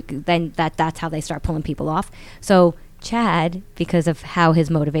 Then that's how they start pulling people off. So Chad, because of how his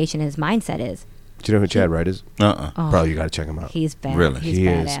motivation, his mindset is. Do you know who Chad Wright is? Oh, Bro, you got to check him out. He's bad. Really? He's he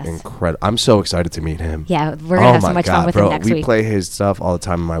badass. is incredible. I'm so excited to meet him. Yeah, we're gonna have so much fun with him next week. We play his stuff all the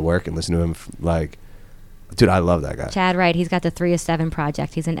time in my work and listen to him. Like, dude, I love that guy. Chad Wright. He's got the 3 of 7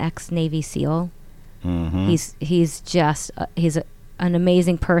 project. He's an ex-Navy SEAL. Mm-hmm. He's just an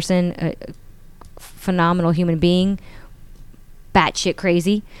amazing person, a phenomenal human being. Batshit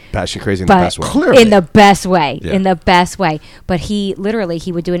crazy. Batshit crazy in the best way. Clearly. In the best way. Yeah. In the best way. But he would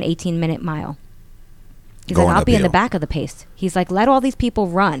do an 18-minute mile. He's Going like, I'll be in the uphill. back of the pace. He's like, let all these people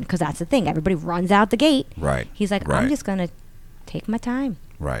run, because that's the thing. Everybody runs out the gate. Right. He's like, Right. I'm just gonna take my time.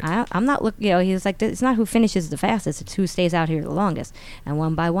 Right. I'm not look. He's like, it's not who finishes the fastest. It's who stays out here the longest. And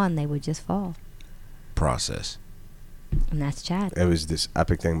one by one, they would just fall. Process. And that's Chad. It was this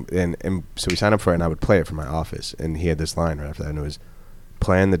epic thing. And so we signed up for it, and I would play it for my office. And he had this line right after that, and it was,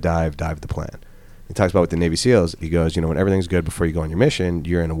 plan the dive the plan. He talks about with the Navy SEALs. He goes, when everything's good before you go on your mission,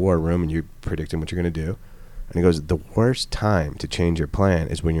 you're in a war room, and you're predicting what you're going to do. And he goes, the worst time to change your plan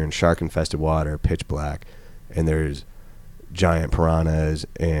is when you're in shark-infested water, pitch black, and there's giant piranhas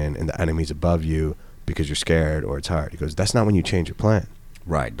and the enemy's above you because you're scared or it's hard. He goes, that's not when you change your plan.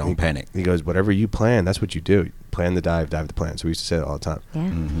 Right. Don't panic. He goes, whatever you plan, that's what you do. Plan the dive the plan. So we used to say that all the time. Yeah.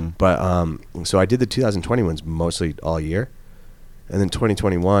 Mm-hmm. But so I did the 2020 ones mostly all year. And then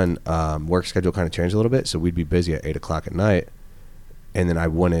 2021, work schedule kind of changed a little bit. So we'd be busy at 8 o'clock at night. And then I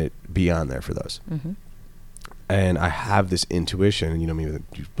wouldn't be on there for those. Mm-hmm. And I have this intuition, and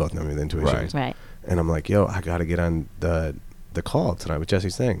you both know me with intuition. Right. And I'm like, yo, I got to get on the call tonight with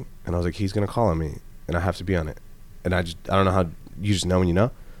Jesse's thing. And I was like, he's going to call on me, and I have to be on it. And I don't know how, you just know when you know.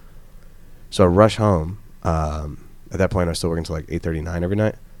 So I rush home. At that point, I was still working till like 8:39 every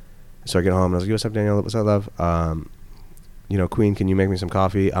night. So I get home, and I was like, what's up, Danielle? What's up, love? Queen, can you make me some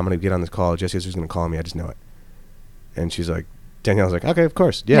coffee? I'm going to get on this call. Jesse's just going to call me. I just know it. And she's like, Danielle's like, okay, of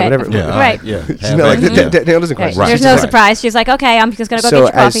course. Yeah, Right. whatever. Yeah. Right. Yeah. Danielle doesn't Right. question. There's She's no like- surprise. She's like, okay, I'm just gonna go so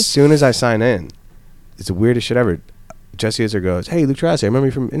get your coffee. as soon as I sign in, it's the weirdest shit ever. Jesse Itzler goes, hey, Luke Tracy, I remember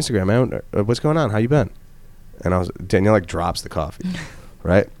you from Instagram, man. What's going on? How you been? And Danielle like drops the coffee,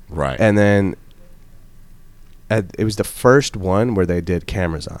 right? Right. And then it was the first one where they did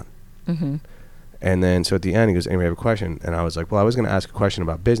cameras on. Mm-hmm. And then so at the end, he goes, anybody have a question? And I was like, well, I was going to ask a question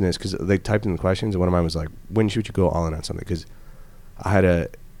about business, because they typed in the questions, and one of mine was like, when should you go all in on something? Because I had a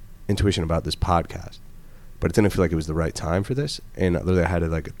intuition about this podcast, but it didn't feel like it was the right time for this. And literally I had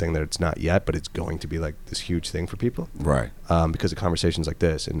a thing that it's not yet, but it's going to be like this huge thing for people. Right. Because of conversations like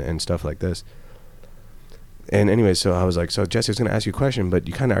this and stuff like this. And anyway, so I was like, so Jesse, I was going to ask you a question, but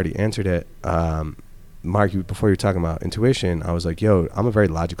you kind of already answered it. Mark, before you were talking about intuition, I was like, yo, I'm a very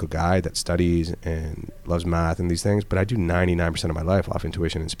logical guy that studies and loves math and these things, but I do 99% of my life off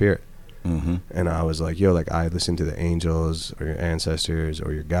intuition and spirit. Mm-hmm. And I was like, yo, I listen to the angels or your ancestors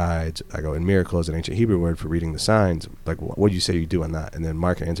or your guides. I go, and miracle is an ancient Hebrew word for reading the signs. Like, what do you say you do on that? And then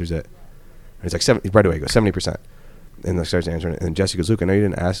Mark answers it. And it's like 70, right away, he goes 70%. And then starts answering it. And Jesse goes, Luke, I know you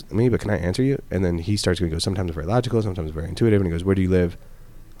didn't ask me, but can I answer you? And then he starts going to go, sometimes very logical, sometimes very intuitive. And he goes, where do you live?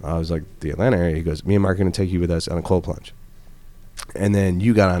 I was like, the Atlanta area. He goes, me and Mark are going to take you with us on a cold plunge. And then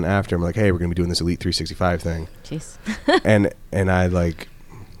you got on after him, like, hey, we're going to be doing this Elite 365 thing. Jeez. and I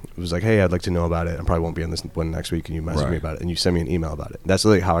was like, hey, I'd like to know about it. I probably won't be on this one next week. And you message me about it. And you send me an email about it. That's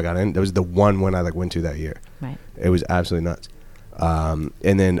literally how I got in. That was the one I went to that year. Right. It was absolutely nuts.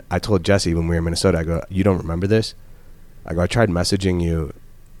 And then I told Jesse when we were in Minnesota, I go, you don't remember this? I go, I tried messaging you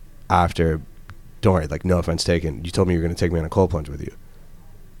after, don't worry, no offense taken. You told me you were going to take me on a cold plunge with you.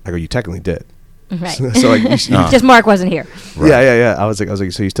 I go, you technically did. Right. So you just Mark wasn't here. Right. Yeah. I was like,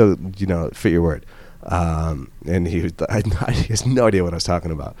 so you still, fit your word. And he has no idea what I was talking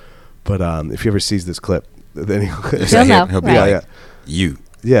about. But if he ever sees this clip, then He'll know. He'll be Right. like, you.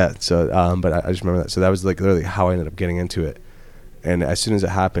 Yeah. So, but I just remember that. So that was literally how I ended up getting into it. And as soon as it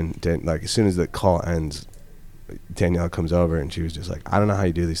happened, as soon as the call ends, Danielle comes over and she was just like, I don't know how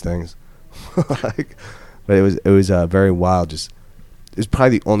you do these things. But it was very wild. It was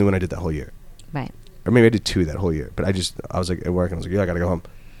probably the only one I did that whole year. Right. Or maybe I did 2 that whole year. But I was like at work and I was like, yeah, I got to go home.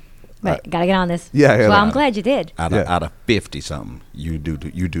 Right. Gotta get on this. Yeah. Well, I'm glad you did. Out of 50 something, you do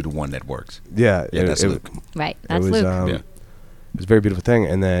the one that works. Yeah. Yeah, that's Luke. Right. That's it was, Luke. Yeah. It was a very beautiful thing.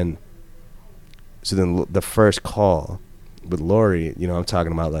 And then, the first call with Lori, I'm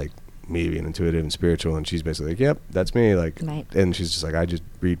talking about me being intuitive and spiritual, and she's basically like, yep, that's me. Right. And she's just like, I just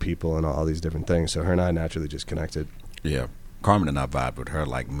read people and all these different things. So her and I naturally just connected. Yeah. Carmen and I vibed with her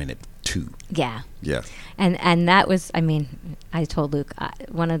minute two. Yeah. Yeah. And that was, I mean, I told Luke,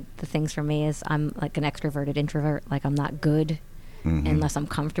 one of the things for me is I'm like an extroverted introvert. Like I'm not good unless I'm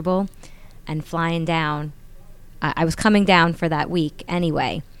comfortable. And flying down, I was coming down for that week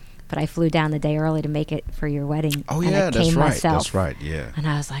anyway, but I flew down the day early to make it for your wedding. Oh, and yeah, I that's came right. myself. That's right, yeah. And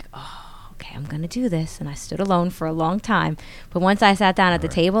I was like, oh, okay, I'm going to do this. And I stood alone for a long time. But once I sat down at the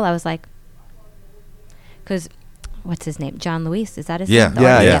table, I was like, because what's his name? John Luis. Is that his name?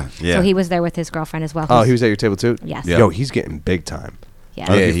 Yeah. So he was there with his girlfriend as well. Oh, he was at your table too? Yes. Yo, he's getting big time.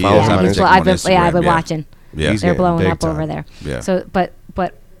 Yeah. Yeah, he is. I've been watching. Yeah. They're blowing up time. over there. Yeah. So, but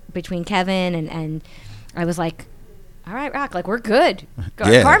between Kevin and I was like, all right, Rock, like we're good.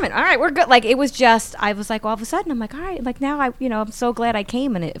 Carmen, all right, we're good. Like it was just, I was like, all of a sudden, I'm like, all right, like now I'm so glad I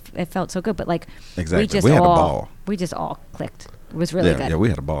came and it felt so good. But like, exactly. We had a ball. We just all clicked. It was really good. Yeah, we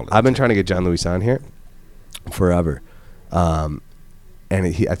had a ball. I've been trying to get John Luis on here forever. And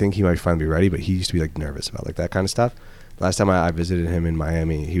I think he might finally be ready, but he used to be like nervous about like that kind of stuff. Last time I visited him in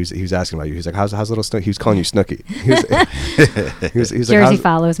Miami, he was asking about you. He was like, "How's little Snooki?" He was calling you Snooki. He was Jersey like,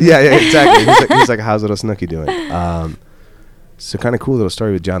 follows me. Yeah, exactly. He was like, "How's little Snooki doing?" So kind of cool little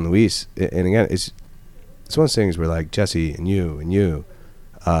story with John Luis. And again, it's one of those things where like Jesse and you,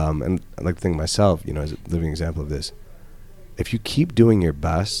 and I like to think myself, as a living example of this. If you keep doing your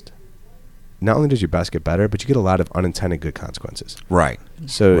best, not only does your best get better, but you get a lot of unintended good consequences. Right.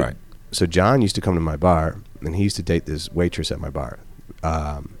 So John used to come to my bar, and he used to date this waitress at my bar.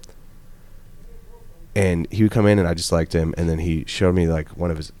 And he would come in, and I just liked him, and then he showed me like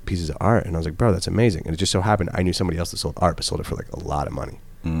one of his pieces of art, and I was like, bro, that's amazing. And it just so happened I knew somebody else that sold art, but sold it for like a lot of money.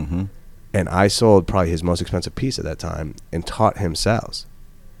 Mm-hmm. And I sold probably his most expensive piece at that time and taught him sales.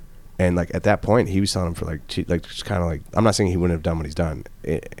 And like at that point, he was selling them for like cheap, like just kind of like, I'm not saying he wouldn't have done what he's done,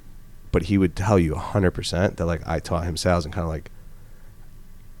 but he would tell you 100% that like I taught him sales and kind of like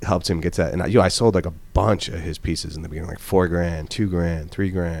helped him get to that. And I sold like a bunch of his pieces in the beginning, like $4,000, $2,000,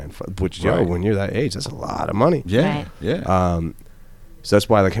 $3,000, which when you're that age, that's a lot of money. Yeah. Right. Yeah. So that's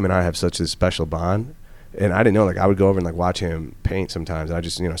why like him and I have such a special bond. And I didn't know, like I would go over and like watch him paint sometimes. I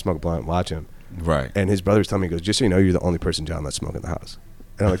just smoke a blunt and watch him. Right. And his brother was telling me, he goes, just so you know, you're the only person, John, that's smoking in the house.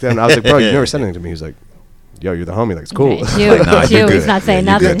 And I'm like, and I was like, bro, you never said anything to me. He was like, yo, you're the homie, like it's cool. It's you. He's not saying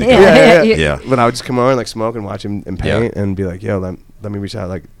nothing. Yeah. But I would just come over and like smoke and watch him and paint and be like, yo, let me reach out.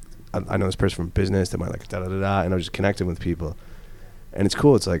 Like I know this person from business that might like da da da da, and I was just connecting with people. And it's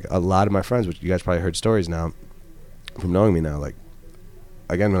cool. It's like a lot of my friends, which you guys probably heard stories now from knowing me now. Like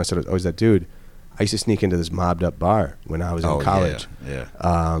again, when I said I was always that dude, I used to sneak into this mobbed up bar when I was in college.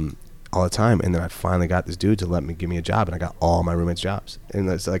 Yeah. All the time, and then I finally got this dude to give me a job, and I got all my roommates jobs, and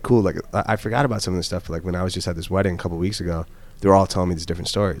it's like cool. Like I forgot about some of this stuff, but like when I was just at this wedding a couple of weeks ago, they were all telling me these different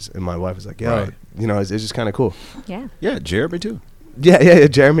stories, and my wife was like, "Yeah, it's just kind of cool." Yeah, Jeremy too. Yeah,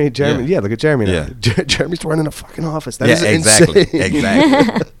 Jeremy. Yeah, look at Jeremy now. Yeah. Jeremy's running a fucking office. That is exactly. insane.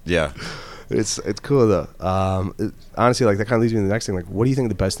 Exactly. Yeah. It's cool though. Honestly, like that kind of leads me to the next thing. Like, what do you think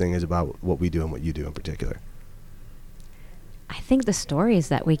the best thing is about what we do and what you do in particular? I think the stories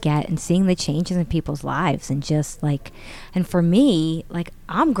that we get and seeing the changes in people's lives, and just like, and for me, like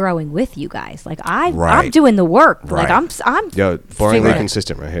I'm growing with you guys. Like I'm doing the work. Right. Like I'm boringly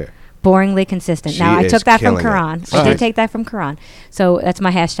consistent right here. Boringly consistent. Now I took that from Quran. I did Right. take that from Quran. So that's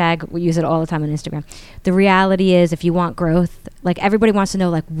my hashtag. We use it all the time on Instagram. The reality is, if you want growth, like everybody wants to know,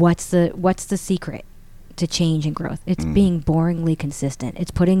 like what's the secret to change and growth? It's being boringly consistent.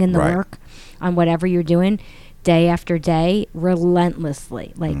 It's putting in the work on whatever you're doing. Day after day,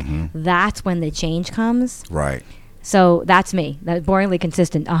 relentlessly. Like that's when the change comes. Right. So that's me. That boringly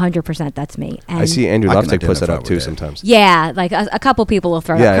consistent, 100%. That's me. And I see Andrew I can Loftic puts that identify up with too that. sometimes. Yeah, like a couple people will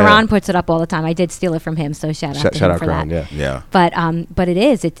throw it Yeah, up. yeah. Karan puts it up all the time. I did steal it from him, so shout out to him for Karan, that. yeah. Yeah. But it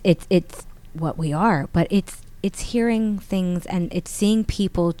is. It's what we are. But it's hearing things, and it's seeing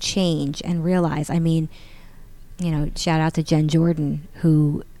people change and realize. I mean, shout out to Jen Jordan,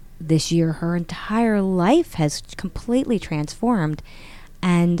 who this year her entire life has completely transformed,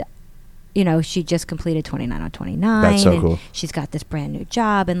 and she just completed 29 on 29. That's so and cool. She's got this brand new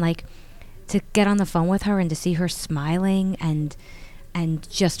job, and like to get on the phone with her and to see her smiling and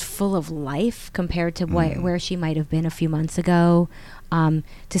just full of life compared to where she might have been a few months ago. To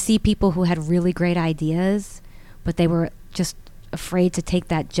see people who had really great ideas, but they were just afraid to take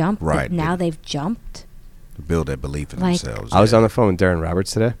that jump. Right. But now they've jumped. Build that belief in Like- themselves. I was on the phone with Darren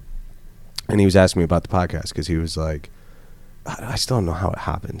Roberts today, and he was asking me about the podcast because he was like, I still don't know how it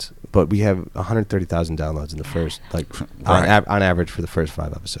happens, but we have 130,000 downloads in the first, like Right. on average for the first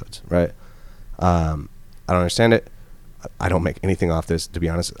 5 episodes, right? I don't understand it. I don't make anything off this, to be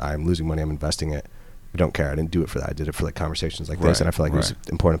honest. I'm losing money. I'm investing it. don't care. I didn't do it for that. I did it for like conversations like this, and I feel like it was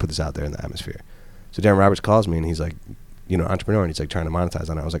important to put this out there in the atmosphere. So Darren Roberts calls me and he's like, entrepreneur, and he's like trying to monetize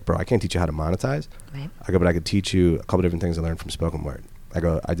on it. I was like, bro, I can't teach you how to monetize. Right. I go, but I could teach you a couple different things I learned from spoken word. I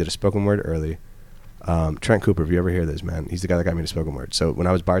go, I did a spoken word early. Trent Cooper, if you ever hear this, man, he's the guy that got me to spoken word. So when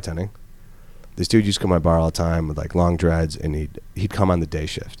I was bartending, this dude used to come to my bar all the time with like long dreads, and he'd come on the day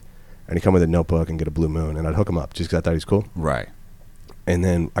shift, and he'd come with a notebook and get a Blue Moon, and I'd hook him up just because I thought he was cool. Right. And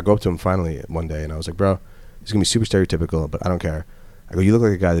then I go up to him finally one day, and I was like, bro, this is gonna be super stereotypical, but I don't care. I go, you look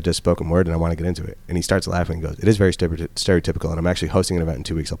like a guy that does spoken word, and I want to get into it. And he starts laughing and goes, it is very stereotypical, and I'm actually hosting an event in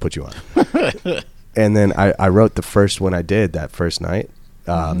 2 weeks. I'll put you on. And then I wrote the first one I did that first night.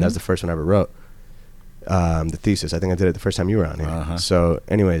 That was the first one I ever wrote. The thesis. I think I did it the first time you were on here. So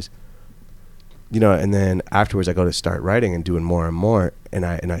anyways, and then afterwards I go to start writing and doing more and more, and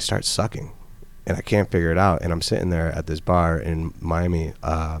I start sucking. And I can't figure it out. And I'm sitting there at this bar in Miami.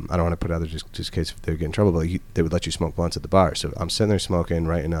 I don't want to put others just in case they would get in trouble, but they would let you smoke blunts at the bar. So I'm sitting there smoking,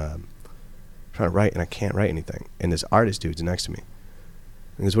 writing, trying to write, and I can't write anything. And this artist dude's next to me.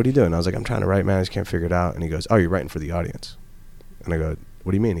 He goes, what are you doing? I was like, I'm trying to write, man. I just can't figure it out. And he goes, oh, you're writing for the audience. And I go,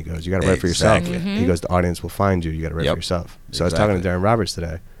 what do you mean? He goes, you got to write for yourself. He goes, the audience will find you. You got to write for yourself. So I was talking to Darren Roberts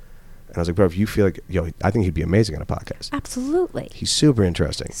today. And I was like, bro, if you feel like, I think he'd be amazing on a podcast. Absolutely. He's super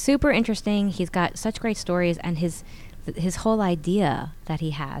interesting. Super interesting. He's got such great stories, and his whole idea that he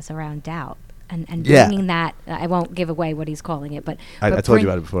has around doubt and bringing that, I won't give away what he's calling it, but I told you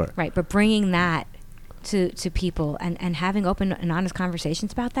about it before. Right, but bringing that to people and having open and honest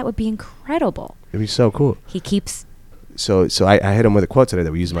conversations about that would be incredible. It'd be so cool. He keeps... So I hit him with a quote today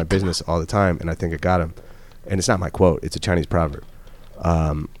that we use in my business all the time, and I think it got him. And it's not my quote. It's a Chinese proverb.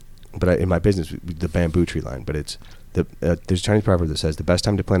 But in my business, the bamboo tree line. But there's a Chinese proverb that says the best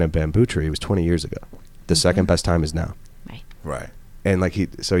time to plant a bamboo tree was 20 years ago. The second best time is now. Right. And like he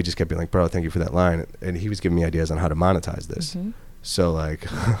just kept being like, bro, thank you for that line. And he was giving me ideas on how to monetize this. So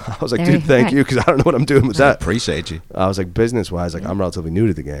like, I was like, dude, thank you, because I don't know what I'm doing with that. Appreciate you. I was like, business wise, like I'm relatively new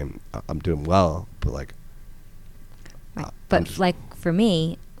to the game. I'm doing well, but like. But like for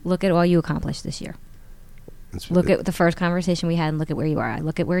me, look at all you accomplished this year. Look at the first conversation we had and look at where you are. I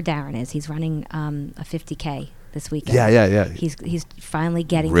look at where Darren is. He's running a 50K this weekend. Yeah. He's finally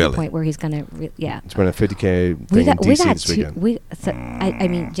getting to the point where he's going to, He's running a 50K thing in DC this weekend. I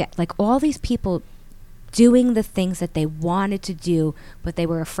mean, like all these people doing the things that they wanted to do, but they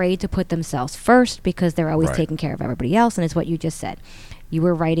were afraid to put themselves first because they're always taking care of everybody else. And it's what you just said. You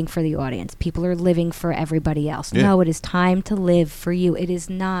were writing for the audience. People are living for everybody else. Yeah. No, it is time to live for you. It is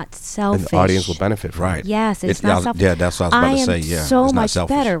not selfish. And the audience will benefit from it. Yes, it's not selfish. Yeah, that's what I was about to say. Yeah, so it's not much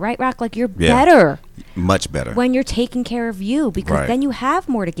selfish. better, right, Rock? Like you're better. Much better. When you're taking care of you, because then you have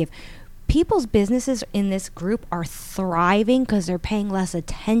more to give. People's businesses in this group are thriving because they're paying less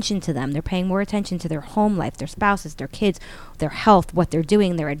attention to them. They're paying more attention to their home life, their spouses, their kids, their health, what they're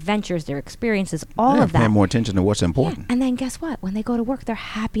doing, their adventures, their experiences, all of that. Paying more attention to what's important. Yeah. And then guess what? When they go to work, they're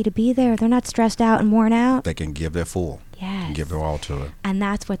happy to be there. They're not stressed out and worn out. They can give their full. Yes. And give their all to it. And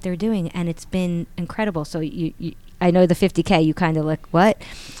that's what they're doing. And it's been incredible. So I know the 50K, you kind of look, what?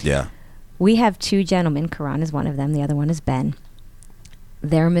 Yeah. We have two gentlemen. Karan is one of them. The other one is Ben.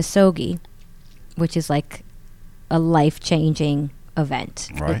 They're Misogi, which is like a life-changing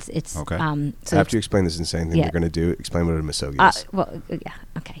event. Right. It's okay. So after you explain this insane thing you're going to do, explain what a Misogi is. Well, yeah.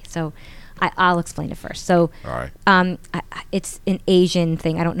 Okay. So I'll explain it first. So, all right. It's an Asian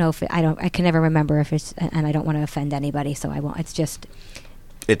thing. I don't know if I can never remember if it's, and I don't want to offend anybody, so I won't. It's just.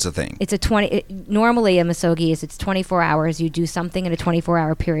 It's a thing. It's normally a Misogi it's 24 hours. You do something in a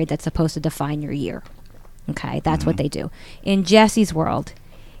 24-hour period that's supposed to define your year. Okay, that's what they do. In Jesse's world,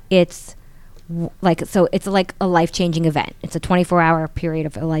 it's like a life-changing event. It's a 24-hour period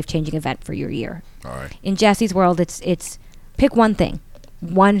of a life-changing event for your year. All right. In Jesse's world, it's pick one thing,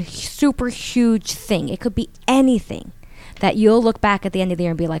 one super huge thing. It could be anything that you'll look back at the end of the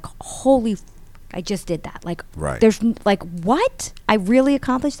year and be like, holy I just did that. Like, there's like, what? I really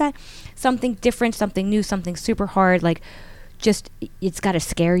accomplished that? Something different, something new, something super hard. Like, just, it's got to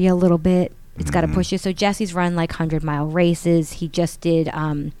scare you a little bit. It's got to push you. So Jesse's run like 100-mile races. He just did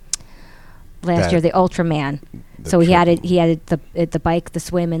last year the Ultraman. So he had the bike, the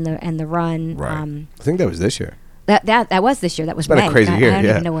swim, and the run. Right. I think that was this year. That was this year. That was May. A crazy year. I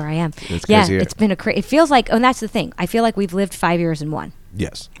don't even know where I am. It's crazy year. It's been it feels like, and that's the thing. I feel like we've lived 5 years in one.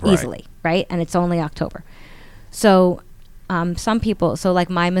 Yes. Easily, right? And it's only October. So some people, so like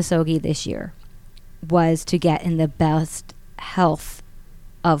my Misogi this year was to get in the best health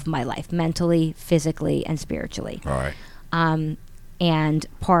of my life, mentally, physically, and spiritually. All right. And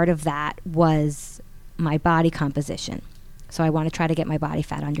part of that was my body composition. So I want to try to get my body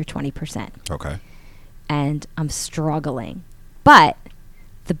fat under 20%. Okay. and I'm struggling. But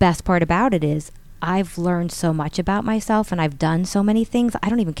the best part about it is I've learned so much about myself, and I've done so many things. I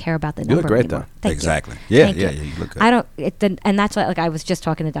don't even care about the number. You look great, anymore. though. Thank exactly. you. Yeah, Thank yeah, you. you look good. I don't, and that's why, like, I was just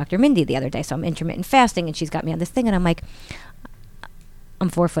talking to Dr. Mindy the other day. So I'm intermittent fasting, and she's got me on this thing, and I'm like, I'm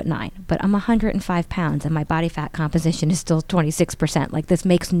 4'9", but I'm 105 pounds, and my body fat composition is still 26%. Like, this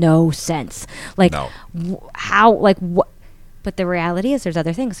makes no sense. Like, No. how, like, what? But the reality is there's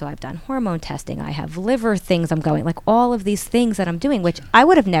other things. So I've done hormone testing. I have liver things I'm going, like all of these things that I'm doing, which I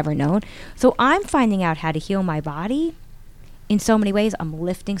would have never known. So I'm finding out how to heal my body in so many ways. I'm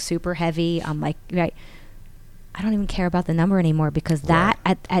lifting super heavy. I'm like, right. I don't even care about the number anymore, because that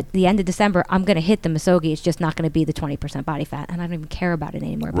at the end of December, I'm going to hit the Misogi. It's just not going to be the 20% body fat. And I don't even care about it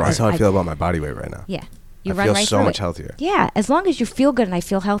anymore. That's how I feel about my body weight right now. Yeah. I feel so much healthier. Yeah. As long as you feel good and I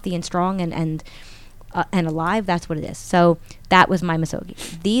feel healthy and strong and alive, that's what it is. So that was my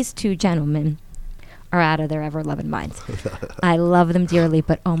Misogi. These two gentlemen are out of their ever-loving minds. I love them dearly,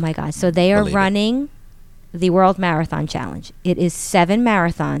 but oh my God. So they are running the World Marathon Challenge. It is 7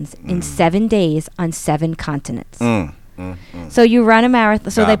 marathons in 7 days on 7 continents. So you run a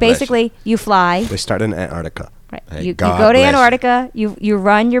marathon. So God they basically, you fly. They start in Antarctica. Right. Hey, You God go to bless Antarctica, you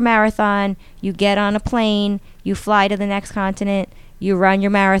run your marathon, you get on a plane, you fly to the next continent, you run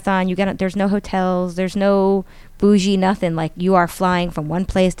your marathon, you get there's no hotels, there's no bougie, nothing. Like, you are flying from one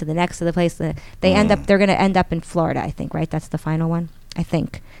place to the next to the place. They're going to end up in Florida, I think, right? That's the final one, I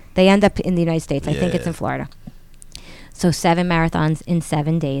think. They end up in the United States. I think it's in Florida. So 7 marathons in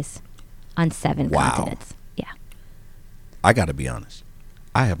 7 days on 7 continents. Yeah. I got to be honest.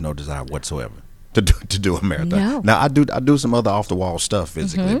 I have no desire whatsoever to do a marathon. No. Now, I do some other off the wall stuff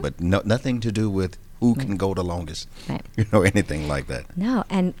physically, but nothing to do with who can go the longest. Right. Anything like that. No,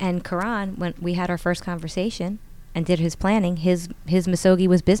 and Karan, when we had our first conversation and did his planning, his Misogi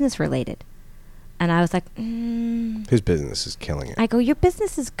was business related. And I was like, His business is killing it. I go, your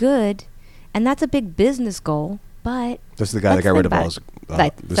business is good, and that's a big business goal, but This is the guy that got rid of all his...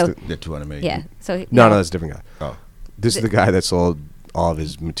 The 200 million. yeah. So No, that's a different guy. Oh. This is the guy that sold all of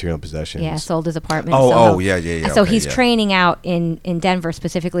his material possessions. Yeah, sold his apartment. Yeah. And so okay, he's yeah. training out in Denver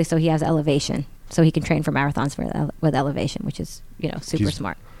specifically, so he has elevation, so he can train for marathons with elevation, which is super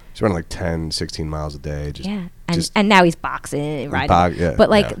smart. He's running like 10, 16 miles a day. And now he's boxing, riding.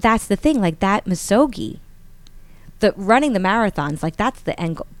 But that's the thing, like that Misogi, the running the marathons, like that's the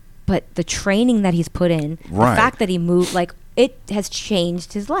end goal. But the training that he's put in, the fact that he moved, like it has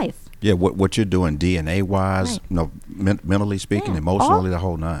changed his life. Yeah, what you're doing DNA wise, mentally speaking, emotionally, the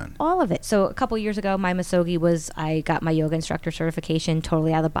whole nine. All of it. So a couple years ago, my Misogi was, I got my yoga instructor certification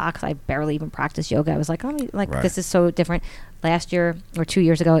totally out of the box. I barely even practiced yoga. I was like, this is so different. Last year or 2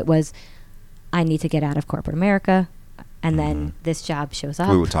 years ago, it was, I need to get out of corporate America. And then this job shows up.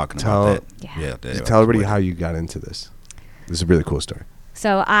 We were talking about that. Yeah. Tell everybody how you got into this. This is a really cool story.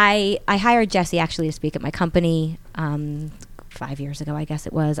 So I hired Jesse actually to speak at my company 5 years ago, I guess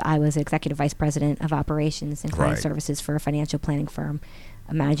it was. I was executive vice president of operations and client services for a financial planning firm,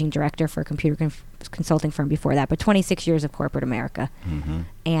 a managing director for a computer consulting firm before that, but 26 years of corporate America.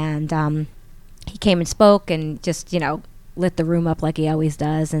 And he came and spoke and just, lit the room up like he always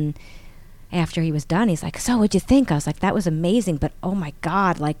does. And after he was done, he's like, so what'd you think? I was like, that was amazing, but oh my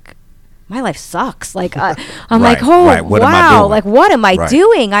God, like, my life sucks. Like, I'm like, wow. Like, what am I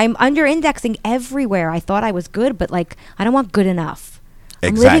doing? I'm under indexing everywhere. I thought I was good, but like, I don't want good enough.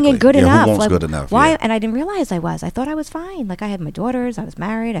 I'm living in good enough. Who wants like, good enough? Why? Yeah. And I didn't realize I was. I thought I was fine. Like, I had my daughters. I was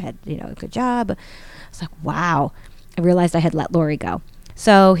married. I had, a good job. I was like, wow. I realized I had let Lori go.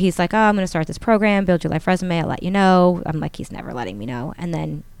 So he's like, I'm going to start this program, Build Your Life Resume. I'll let you know. I'm like, he's never letting me know. And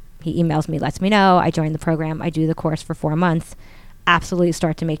then he emails me, lets me know. I join the program. I do the course for 4 months. Absolutely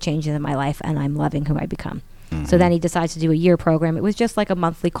start to make changes in my life, and I'm loving who I become. So then he decides to do a year program. It was just like a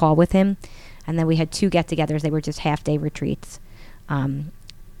monthly call with him, and then we had 2 get-togethers. They were just half-day retreats,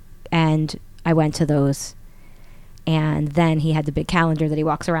 and I went to those. And then he had the big calendar that he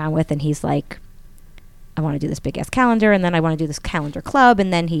walks around with, and he's like, I want to do this big-ass calendar, and then I want to do this calendar club.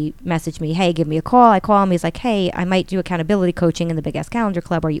 And then he messaged me, hey, give me a call. I call him. He's like, hey, I might do accountability coaching in the big-ass calendar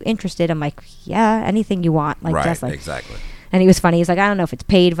club. Are you interested? I'm like, yeah, anything you want. Like, just like, exactly. And he was funny. He's like, I don't know if it's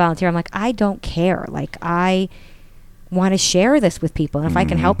paid, volunteer. I'm like, I don't care. Like, I want to share this with people. And if I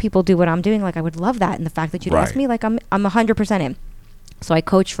can help people do what I'm doing, like, I would love that. And the fact that you'd ask me, like, I'm 100% in. So I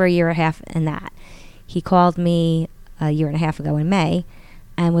coached for a year and a half in that. He called me a year and a half ago in May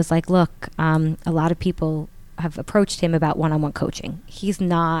and was like, look, a lot of people have approached him about one-on-one coaching.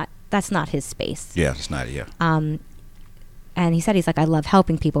 That's not his space. Yeah, it's not, yeah. And he said, he's like, I love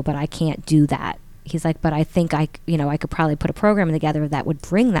helping people, but I can't do that. he's like, but I think I could probably put a program together that would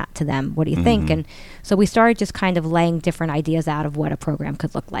bring that to them. What do you think? And so we started just kind of laying different ideas out of what a program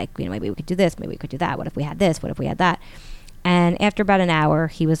could look like. Maybe we could do this, maybe we could do that. What if we had this? What if we had that? And after about an hour,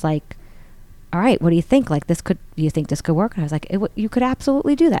 he was like, all right, what do you think? Like, do you think this could work? And I was like, you could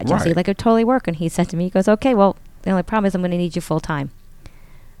absolutely do that, Jesse. Right. Like, it would totally work. And he said to me, he goes, okay, well, the only problem is I'm going to need you full time.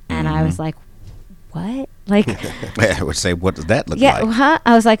 And I was like, what? Like, I would say, what does that look yeah, like? huh?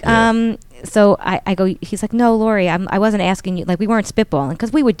 I was like, so I go, he's like, no, Lori, I wasn't asking you, like, we weren't spitballing,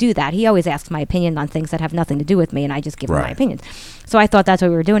 because we would do that. He always asks my opinion on things that have nothing to do with me, and I just give him my opinions. So I thought that's what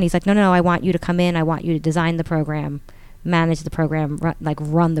we were doing. He's like, no, I want you to come in. I want you to design the program, manage the program,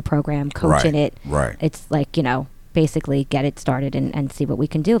 run the program, coach in it. Right. It's like, basically get it started and see what we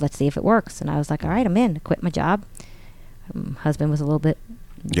can do. Let's see if it works. And I was like, all right, I'm in. I quit my job. Husband was a little bit,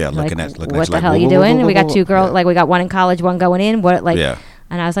 looking at what the hell are you doing? We got two girls, like we got one in college, one going in. What, like,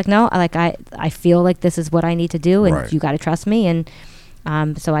 and I was like, no, I feel like this is what I need to do, and you got to trust me. And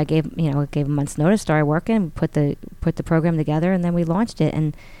so I gave a month's notice, started working, put the program together, and then we launched it.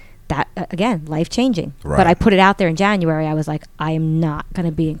 And that again, life changing. Right. But I put it out there in January. I was like, I am not going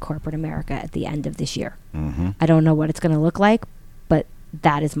to be in corporate America at the end of this year. I don't know what it's going to look like, but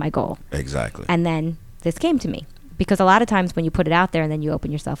that is my goal. Exactly. And then this came to me. Because a lot of times when you put it out there and then you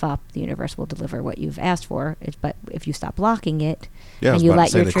open yourself up, the universe will deliver what you've asked for. But if you stop blocking it and you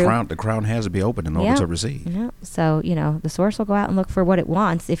let your the crown has to be open in order to receive. Yeah. So, the source will go out and look for what it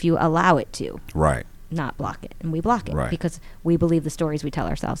wants if you allow it to. Right. Not block it. And we block it because we believe the stories we tell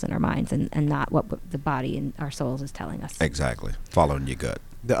ourselves in our minds and not what the body and our souls is telling us. Exactly. Following your gut.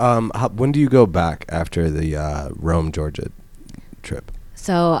 When do you go back after the Rome, Georgia trip?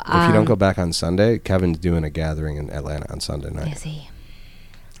 So if you don't go back on Sunday, Kevin's doing a gathering in Atlanta on Sunday night. Is he?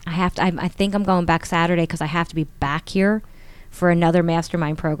 I think I'm going back Saturday because I have to be back here for another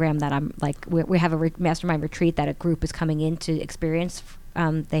mastermind program that I'm like. We have a mastermind retreat that a group is coming in to experience.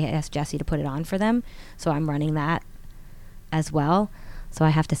 They asked Jesse to put it on for them, so I'm running that as well. So I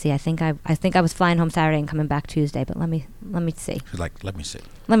have to see. I think I was flying home Saturday and coming back Tuesday, but let me see. She's like, let me see.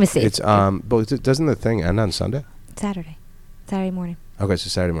 It's but doesn't the thing end on Sunday? Saturday morning. Okay, so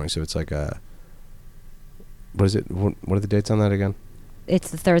Saturday morning. So it's like what is it? What are the dates on that again? It's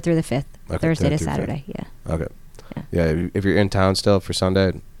the 3rd through the 5th. Okay, Thursday to Saturday. 5th. Yeah. Okay. Yeah. If you're in town still for Sunday,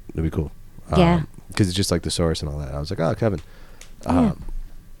 it'd be cool. Yeah. Because it's just like the source and all that. I was like, oh, Kevin.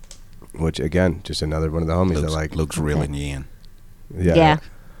 Which again, just another one of the homies that like Luke's reeling you in. Yeah.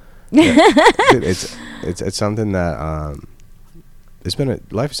 Dude, it's something that it's been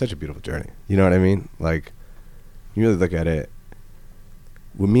life is such a beautiful journey. You know what I mean? Like, you really look at it.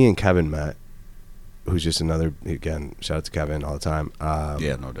 When me and Kevin met, who's just another, again, shout out to Kevin all the time.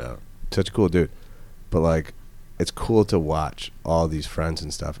 Yeah, no doubt. Such a cool dude. But like, it's cool to watch all these friends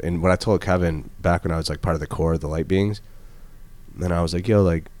and stuff. And when I told Kevin back when I was like part of the core of the Light Beings, then I was like, yo,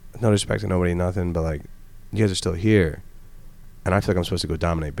 like, no disrespect to nobody, nothing, but like, you guys are still here. And I feel like I'm supposed to go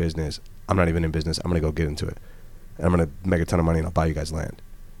dominate business. I'm not even in business. I'm going to go get into it. And I'm going to make a ton of money and I'll buy you guys land.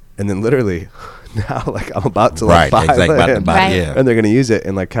 And then literally now, like, I'm about to like buy land, and they're going to use it.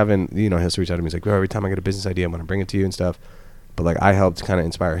 And like Kevin, he'll reach out to me. He's like, every time I get a business idea, I'm going to bring it to you and stuff. But like, I helped kind of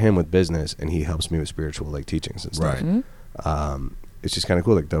inspire him with business, and he helps me with spiritual like teachings and stuff. Right. Mm-hmm. It's just kind of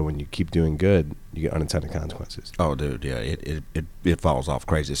cool. Like though, when you keep doing good, you get unintended consequences. Oh, dude, yeah, it falls off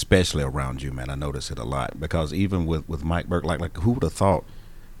crazy, especially around you, man. I notice it a lot because even with Mike Burke, like who would have thought,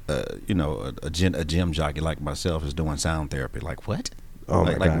 a gym jockey like myself is doing sound therapy? Like what? Oh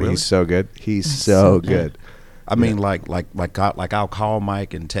my God, really? He's so good. He's so good. I mean, like I'll call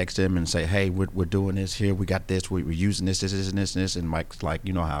Mike and text him and say, hey, we're doing this here. We got this. We're using this, and Mike's like,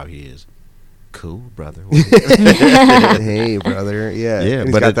 you know how he is. Cool, brother. Hey, brother. Yeah.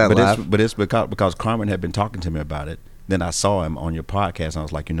 But it's because Carmen had been talking to me about it. Then I saw him on your podcast, and I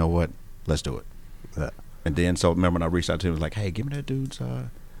was like, you know what? Let's do it. Yeah. And then so remember when I reached out to him, I was like, hey, give me that dude's stuff.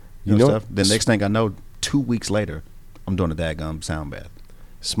 The next thing I know, 2 weeks later, I'm doing a daggum sound bath.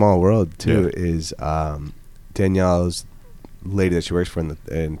 Small world too is Danielle's lady that she works for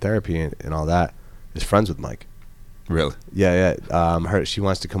in therapy and all that is friends with Mike. Really? Yeah. She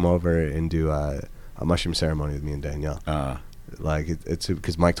wants to come over and do a mushroom ceremony with me and Danielle. Like it's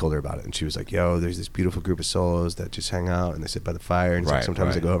because Mike told her about it, and she was like, "Yo, there's this beautiful group of souls that just hang out and they sit by the fire, and like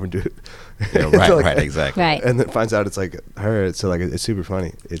sometimes they go over and do it." Right, exactly. Right. And then finds out it's like her. So like it's super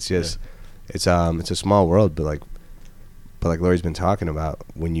funny. It's just it's a small world, but like Lori's been talking about,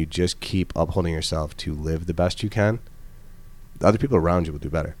 when you just keep upholding yourself to live the best you can, the other people around you will do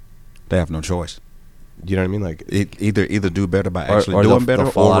better. They have no choice. You know what I mean? Like either do better by actually doing better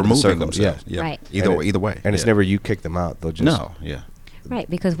or removing themselves. Yeah. Right. Either way. And it's never you kick them out. They'll just Right,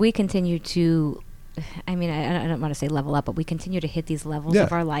 because we continue to I mean, I don't want to say level up, but we continue to hit these levels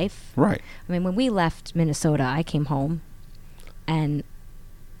of our life. Right. I mean, when we left Minnesota, I came home, and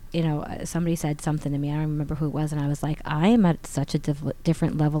somebody said something to me. I don't remember who it was, and I was like, I am at such a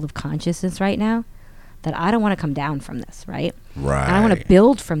different level of consciousness right now that I don't want to come down from this, right? Right. And I want to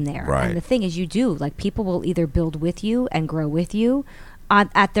build from there. Right. And the thing is, you do. Like, people will either build with you and grow with you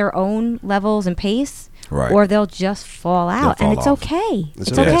at their own levels and pace, right, or they'll just fall out, and it's okay.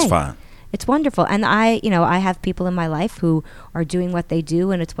 It's okay. It's fine. It's wonderful. And I have people in my life who are doing what they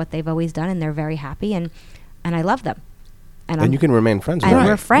do, and it's what they've always done, and they're very happy, and I love them. And you can remain friends with them. them. And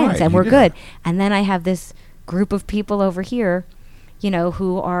we're friends, and we're good. And then I have this group of people over here,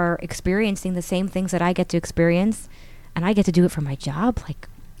 who are experiencing the same things that I get to experience, and I get to do it for my job. Like,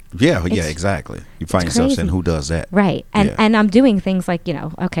 yeah, exactly. You find yourself saying, who does that? Right. And I'm doing things like,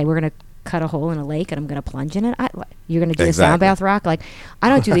 okay, we're going to cut a hole in a lake and I'm going to plunge in it. You're going to do a sound bath rock? Like, I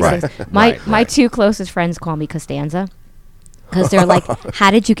don't do these things. My two closest friends call me Costanza, because they're like, how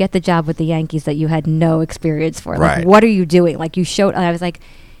did you get the job with the Yankees that you had no experience for? Like, what are you doing? Like, you showed, I was like,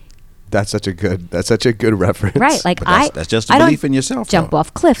 That's such a good reference. Right. Like, that's just a belief in yourself. Jump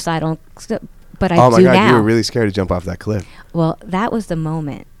off cliffs. I don't, but I do now. Oh my God, you were really scared to jump off that cliff. Well, that was the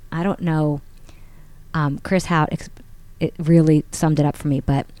moment. I don't know. Chris Hout, it really summed it up for me,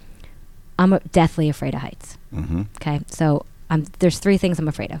 but I'm deathly afraid of heights. Mm-hmm. Okay. So there's three things I'm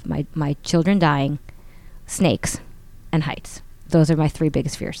afraid of. My children dying, snakes, and heights. Those are my three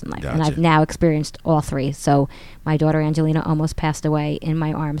biggest fears in life. Gotcha. And I've now experienced all three. So my daughter Angelina almost passed away in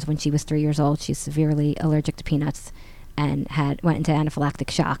my arms when she was 3 years old. She's severely allergic to peanuts and went into anaphylactic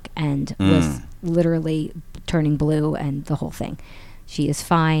shock and was literally turning blue and the whole thing. She is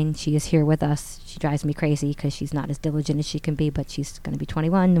fine. She is here with us. She drives me crazy because she's not as diligent as she can be, but she's going to be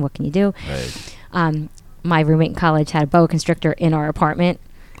 21. What can you do? Right. My roommate in college had a boa constrictor in our apartment.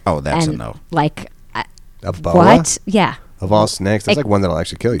 Oh, that's a no. Like, a boa? What? Yeah. Of all snakes, that's like one that'll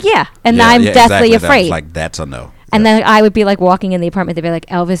actually kill you. Yeah, and I'm deathly afraid. Like, that's a no. And then I would be like walking in the apartment. They'd be like,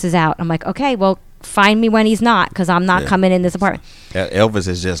 Elvis is out. I'm like, okay, well, find me when he's not, because I'm not coming in this apartment. Elvis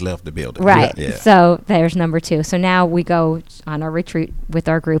has just left the building. Right. Yeah. So there's number two. So now we go on our retreat with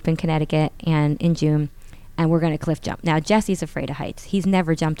our group in Connecticut and in June, and we're going to cliff jump. Now, Jesse's afraid of heights. He's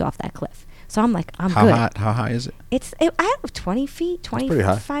never jumped off that cliff. So I'm like, I'm good. How high is it? I don't know, 20 feet,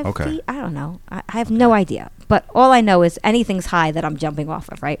 25 okay. feet. I don't know. I have no idea. But all I know is anything's high that I'm jumping off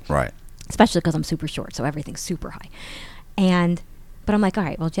of, right? Right. Especially because I'm super short, so everything's super high. But I'm like, all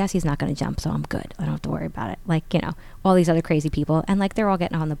right, well, Jesse's not going to jump, so I'm good. I don't have to worry about it. Like, all these other crazy people. And, like, they're all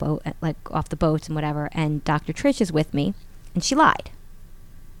getting on the boat, like, off the boats and whatever. And Dr. Trish is with me, and she lied.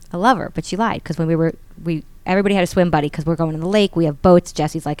 I love her, but she lied because when everybody had a swim buddy because we're going in the lake. We have boats.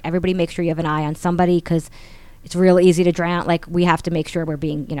 Jesse's like, everybody make sure you have an eye on somebody because it's real easy to drown. Like, we have to make sure we're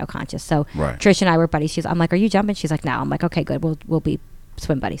being, conscious. So Trish and I were buddies. I'm like, are you jumping? She's like, no. I'm like, okay, good. We'll be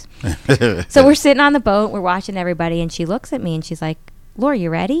swim buddies. So we're sitting on the boat. We're watching everybody. And she looks at me and she's like, Laura, you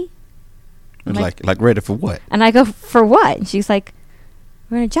ready? I'm like ready for what? And I go, for what? And she's like,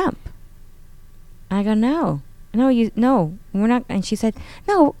 we're going to jump. And I go, no, we're not. And she said,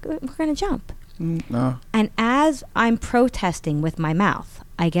 no, we're going to jump. No. And as I'm protesting with my mouth,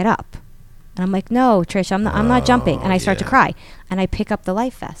 I get up. And I'm like, no, Trish, I'm not jumping. And I start to cry. And I pick up the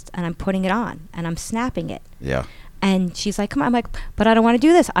life vest and I'm putting it on and I'm snapping it. Yeah. And she's like, come on. I'm like, but I don't want to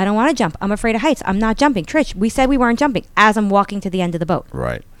do this. I don't want to jump. I'm afraid of heights. I'm not jumping. Trish, we said we weren't jumping, as I'm walking to the end of the boat.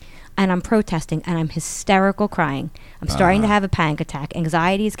 Right. And I'm protesting and I'm hysterical crying. I'm starting to have a panic attack.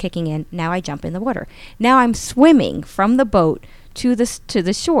 Anxiety is kicking in. Now I jump in the water. Now I'm swimming from the boat to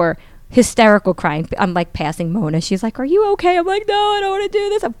the shore, hysterical crying. I'm like passing Mona. She's like, are you okay? I'm like, no, I don't want to do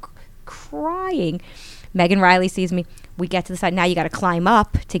this. I'm crying. Megan Riley sees me. We get to the side. Now you got to climb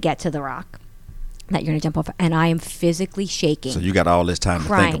up to get to the rock that you're going to jump off. And I am physically shaking. So you got all this time to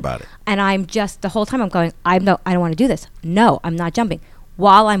think about it. And I'm just, the whole time I'm going, I don't want to do this. No, I'm not jumping.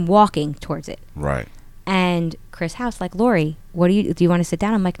 While I'm walking towards it. Right. And Chris House, like, Lori, do you want to sit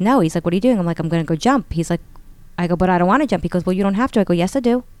down? I'm like, no. He's like, what are you doing? I'm like, I'm going to go jump. He's like, I go, but I don't want to jump. He goes, well, you don't have to. I go, yes, I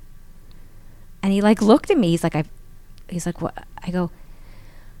do. And he like looked at me. He's like, what? I go,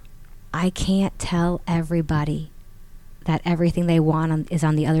 I can't tell everybody that everything they want is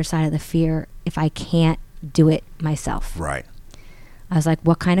on the other side of the fear if I can't do it myself. Right. I was like,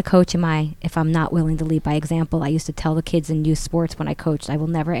 what kind of coach am I if I'm not willing to lead by example? I used to tell the kids in youth sports when I coached, I will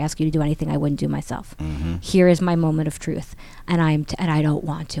never ask you to do anything I wouldn't do myself. Mm-hmm. Here is my moment of truth. And I don't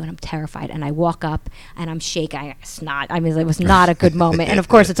want to, and I'm terrified. And I walk up and I'm shaking. I snot. I mean, it was not a good moment. And of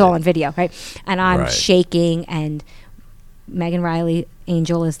course it's all on video, right? And I'm shaking, and Megan Riley,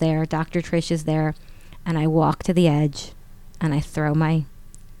 Angel is there. Dr. Trish is there. And I walk to the edge and I throw my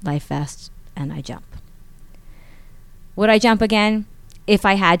life vest and I jump. Would I jump again? If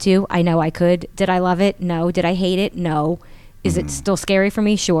I had to, I know I could. Did I love it? No. Did I hate it? No. Is it still scary for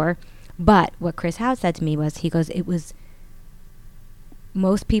me? Sure. But what Chris Howe said to me was, he goes,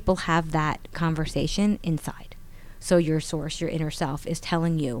 most people have that conversation inside. So your source, your inner self, is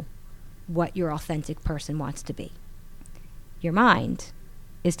telling you what your authentic person wants to be. Your mind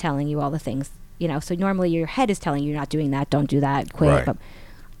is telling you all the things, so normally your head is telling you, you're not doing that, don't do that, quit. Right. But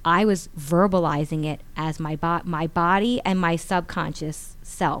I was verbalizing it as my body and my subconscious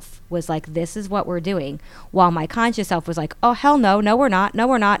self was like, this is what we're doing. While my conscious self was like, oh, hell no, no, we're not, no,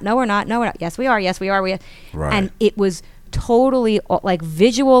 we're not, no, we're not, no, we're not. Yes, we are, yes, we are. Right. And it was totally like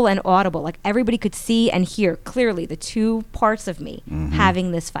visual and audible. Like everybody could see and hear clearly the two parts of me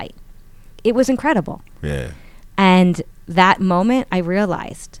having this fight. It was incredible. Yeah. And that moment I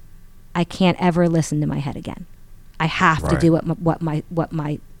realized I can't ever listen to my head again. I have to do what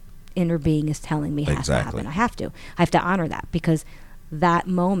my inner being is telling me has to happen. I have to honor that, because that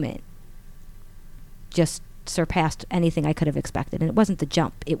moment just surpassed anything I could have expected. And it wasn't the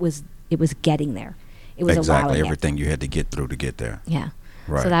jump. It was getting there. It was allowing it. Everything you had to get through to get there. Yeah.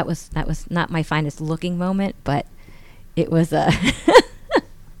 Right. So that was not my finest looking moment, but it was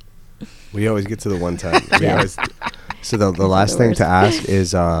We always get to the one time. So the last thing to ask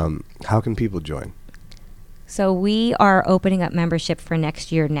is, how can people join? So we are opening up membership for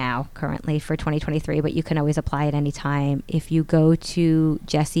next year now, currently for 2023, but you can always apply at any time. If you go to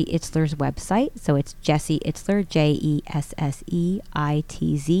Jesse Itzler's website, so it's Jesse Itzler,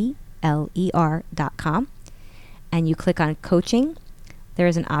 JESSEITZLER.com, and you click on coaching, there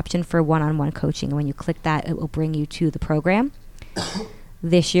is an option for one-on-one coaching. And when you click that, it will bring you to the program.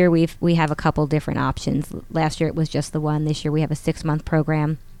 This year we have a couple different options. Last year it was just the one. This year we have a 6-month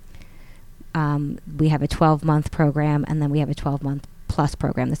program. We have a 12-month program, and then we have a 12-month plus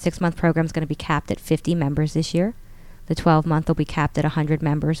program. The 6-month program is going to be capped at 50 members this year. The 12-month will be capped at 100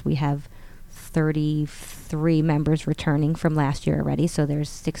 members. We have 33 members returning from last year already, so there's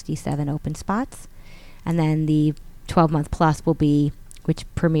 67 open spots. And then the 12-month plus will be, which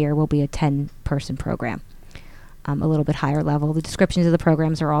Premier will be a 10-person program, a little bit higher level. The descriptions of the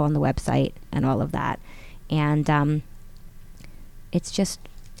programs are all on the website and all of that. And it's just,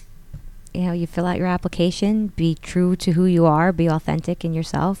 you fill out your application, be true to who you are, be authentic in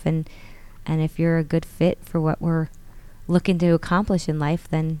yourself, and if you're a good fit for what we're looking to accomplish in life,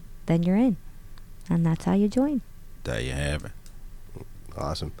 then you're in. And that's how you join. There you have it.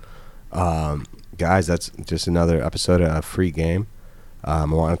 Awesome. Guys, that's just another episode of Free Game. I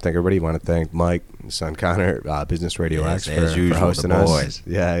want to thank everybody. I want to thank Mike, son Connor, Business Radio X for hosting us.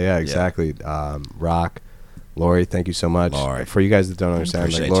 Yeah, exactly. Rock, Lori, thank you so much. Lori. For you guys that don't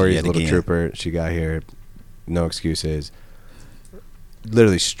understand, like Lori's a little again. trooper. She got here, no excuses.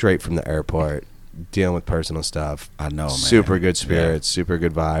 Literally straight from the airport, dealing with personal stuff. I know, man. Super good spirits, super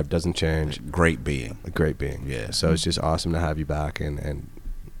good vibe, doesn't change. Great being. A great being. Yeah. So it's just awesome to have you back and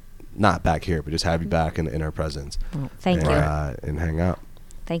not back here, but just have you back in our presence. Well, thank you. And hang out.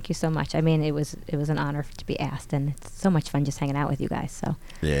 Thank you so much. I mean, it was an honor to be asked, and it's so much fun just hanging out with you guys. So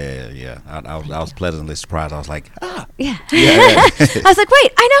yeah. I was pleasantly surprised. I was like, yeah. I was like,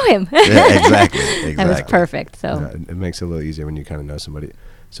 wait, I know him. Yeah, exactly. That was perfect. So it makes it a little easier when you kind of know somebody.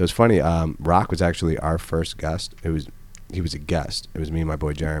 So it's funny. Rock was actually our first guest. He was a guest. It was me and my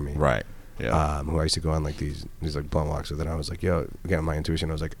boy Jeremy. Right. Yeah. Who I used to go on like these like blunt walks with, and I was like, yo, again, my intuition.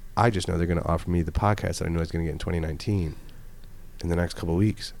 I was like, I just know they're gonna offer me the podcast that I knew I was gonna get in 2019. In the next couple of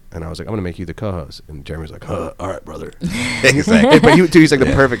weeks, and I was like, I'm gonna make you the co-host, and Jeremy was like, all right, brother. Exactly. But he's like the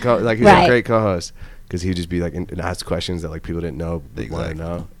perfect he's a great co-host, because he'd just be like and ask questions that like people didn't know but want to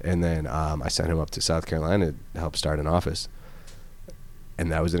know. And then I sent him up to South Carolina to help start an office,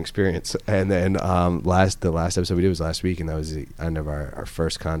 and that was an experience. And then the last episode we did was last week, and that was the end of our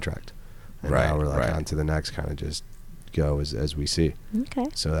first contract. And now we're like on to the next, kind of just go as we see. Okay.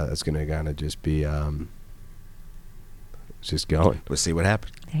 So that's gonna kind of just be just going. We'll see what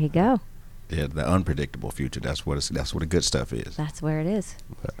happens. There you go. Yeah, the unpredictable future. That's what the good stuff is. That's where it is.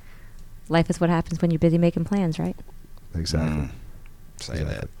 Life is what happens when you're busy making plans, right? Exactly. Say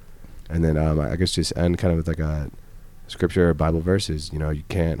that. And then I guess just end kind of with like a scripture or Bible verses. You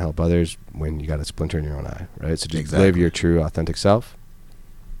can't help others when you got a splinter in your own eye, right? So just live your true, authentic self,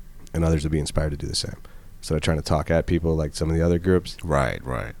 and others will be inspired to do the same. So trying to talk at people like some of the other groups. Right.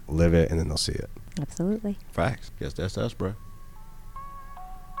 Live it, and then they'll see it. Absolutely. Facts. Guess that's us, bro.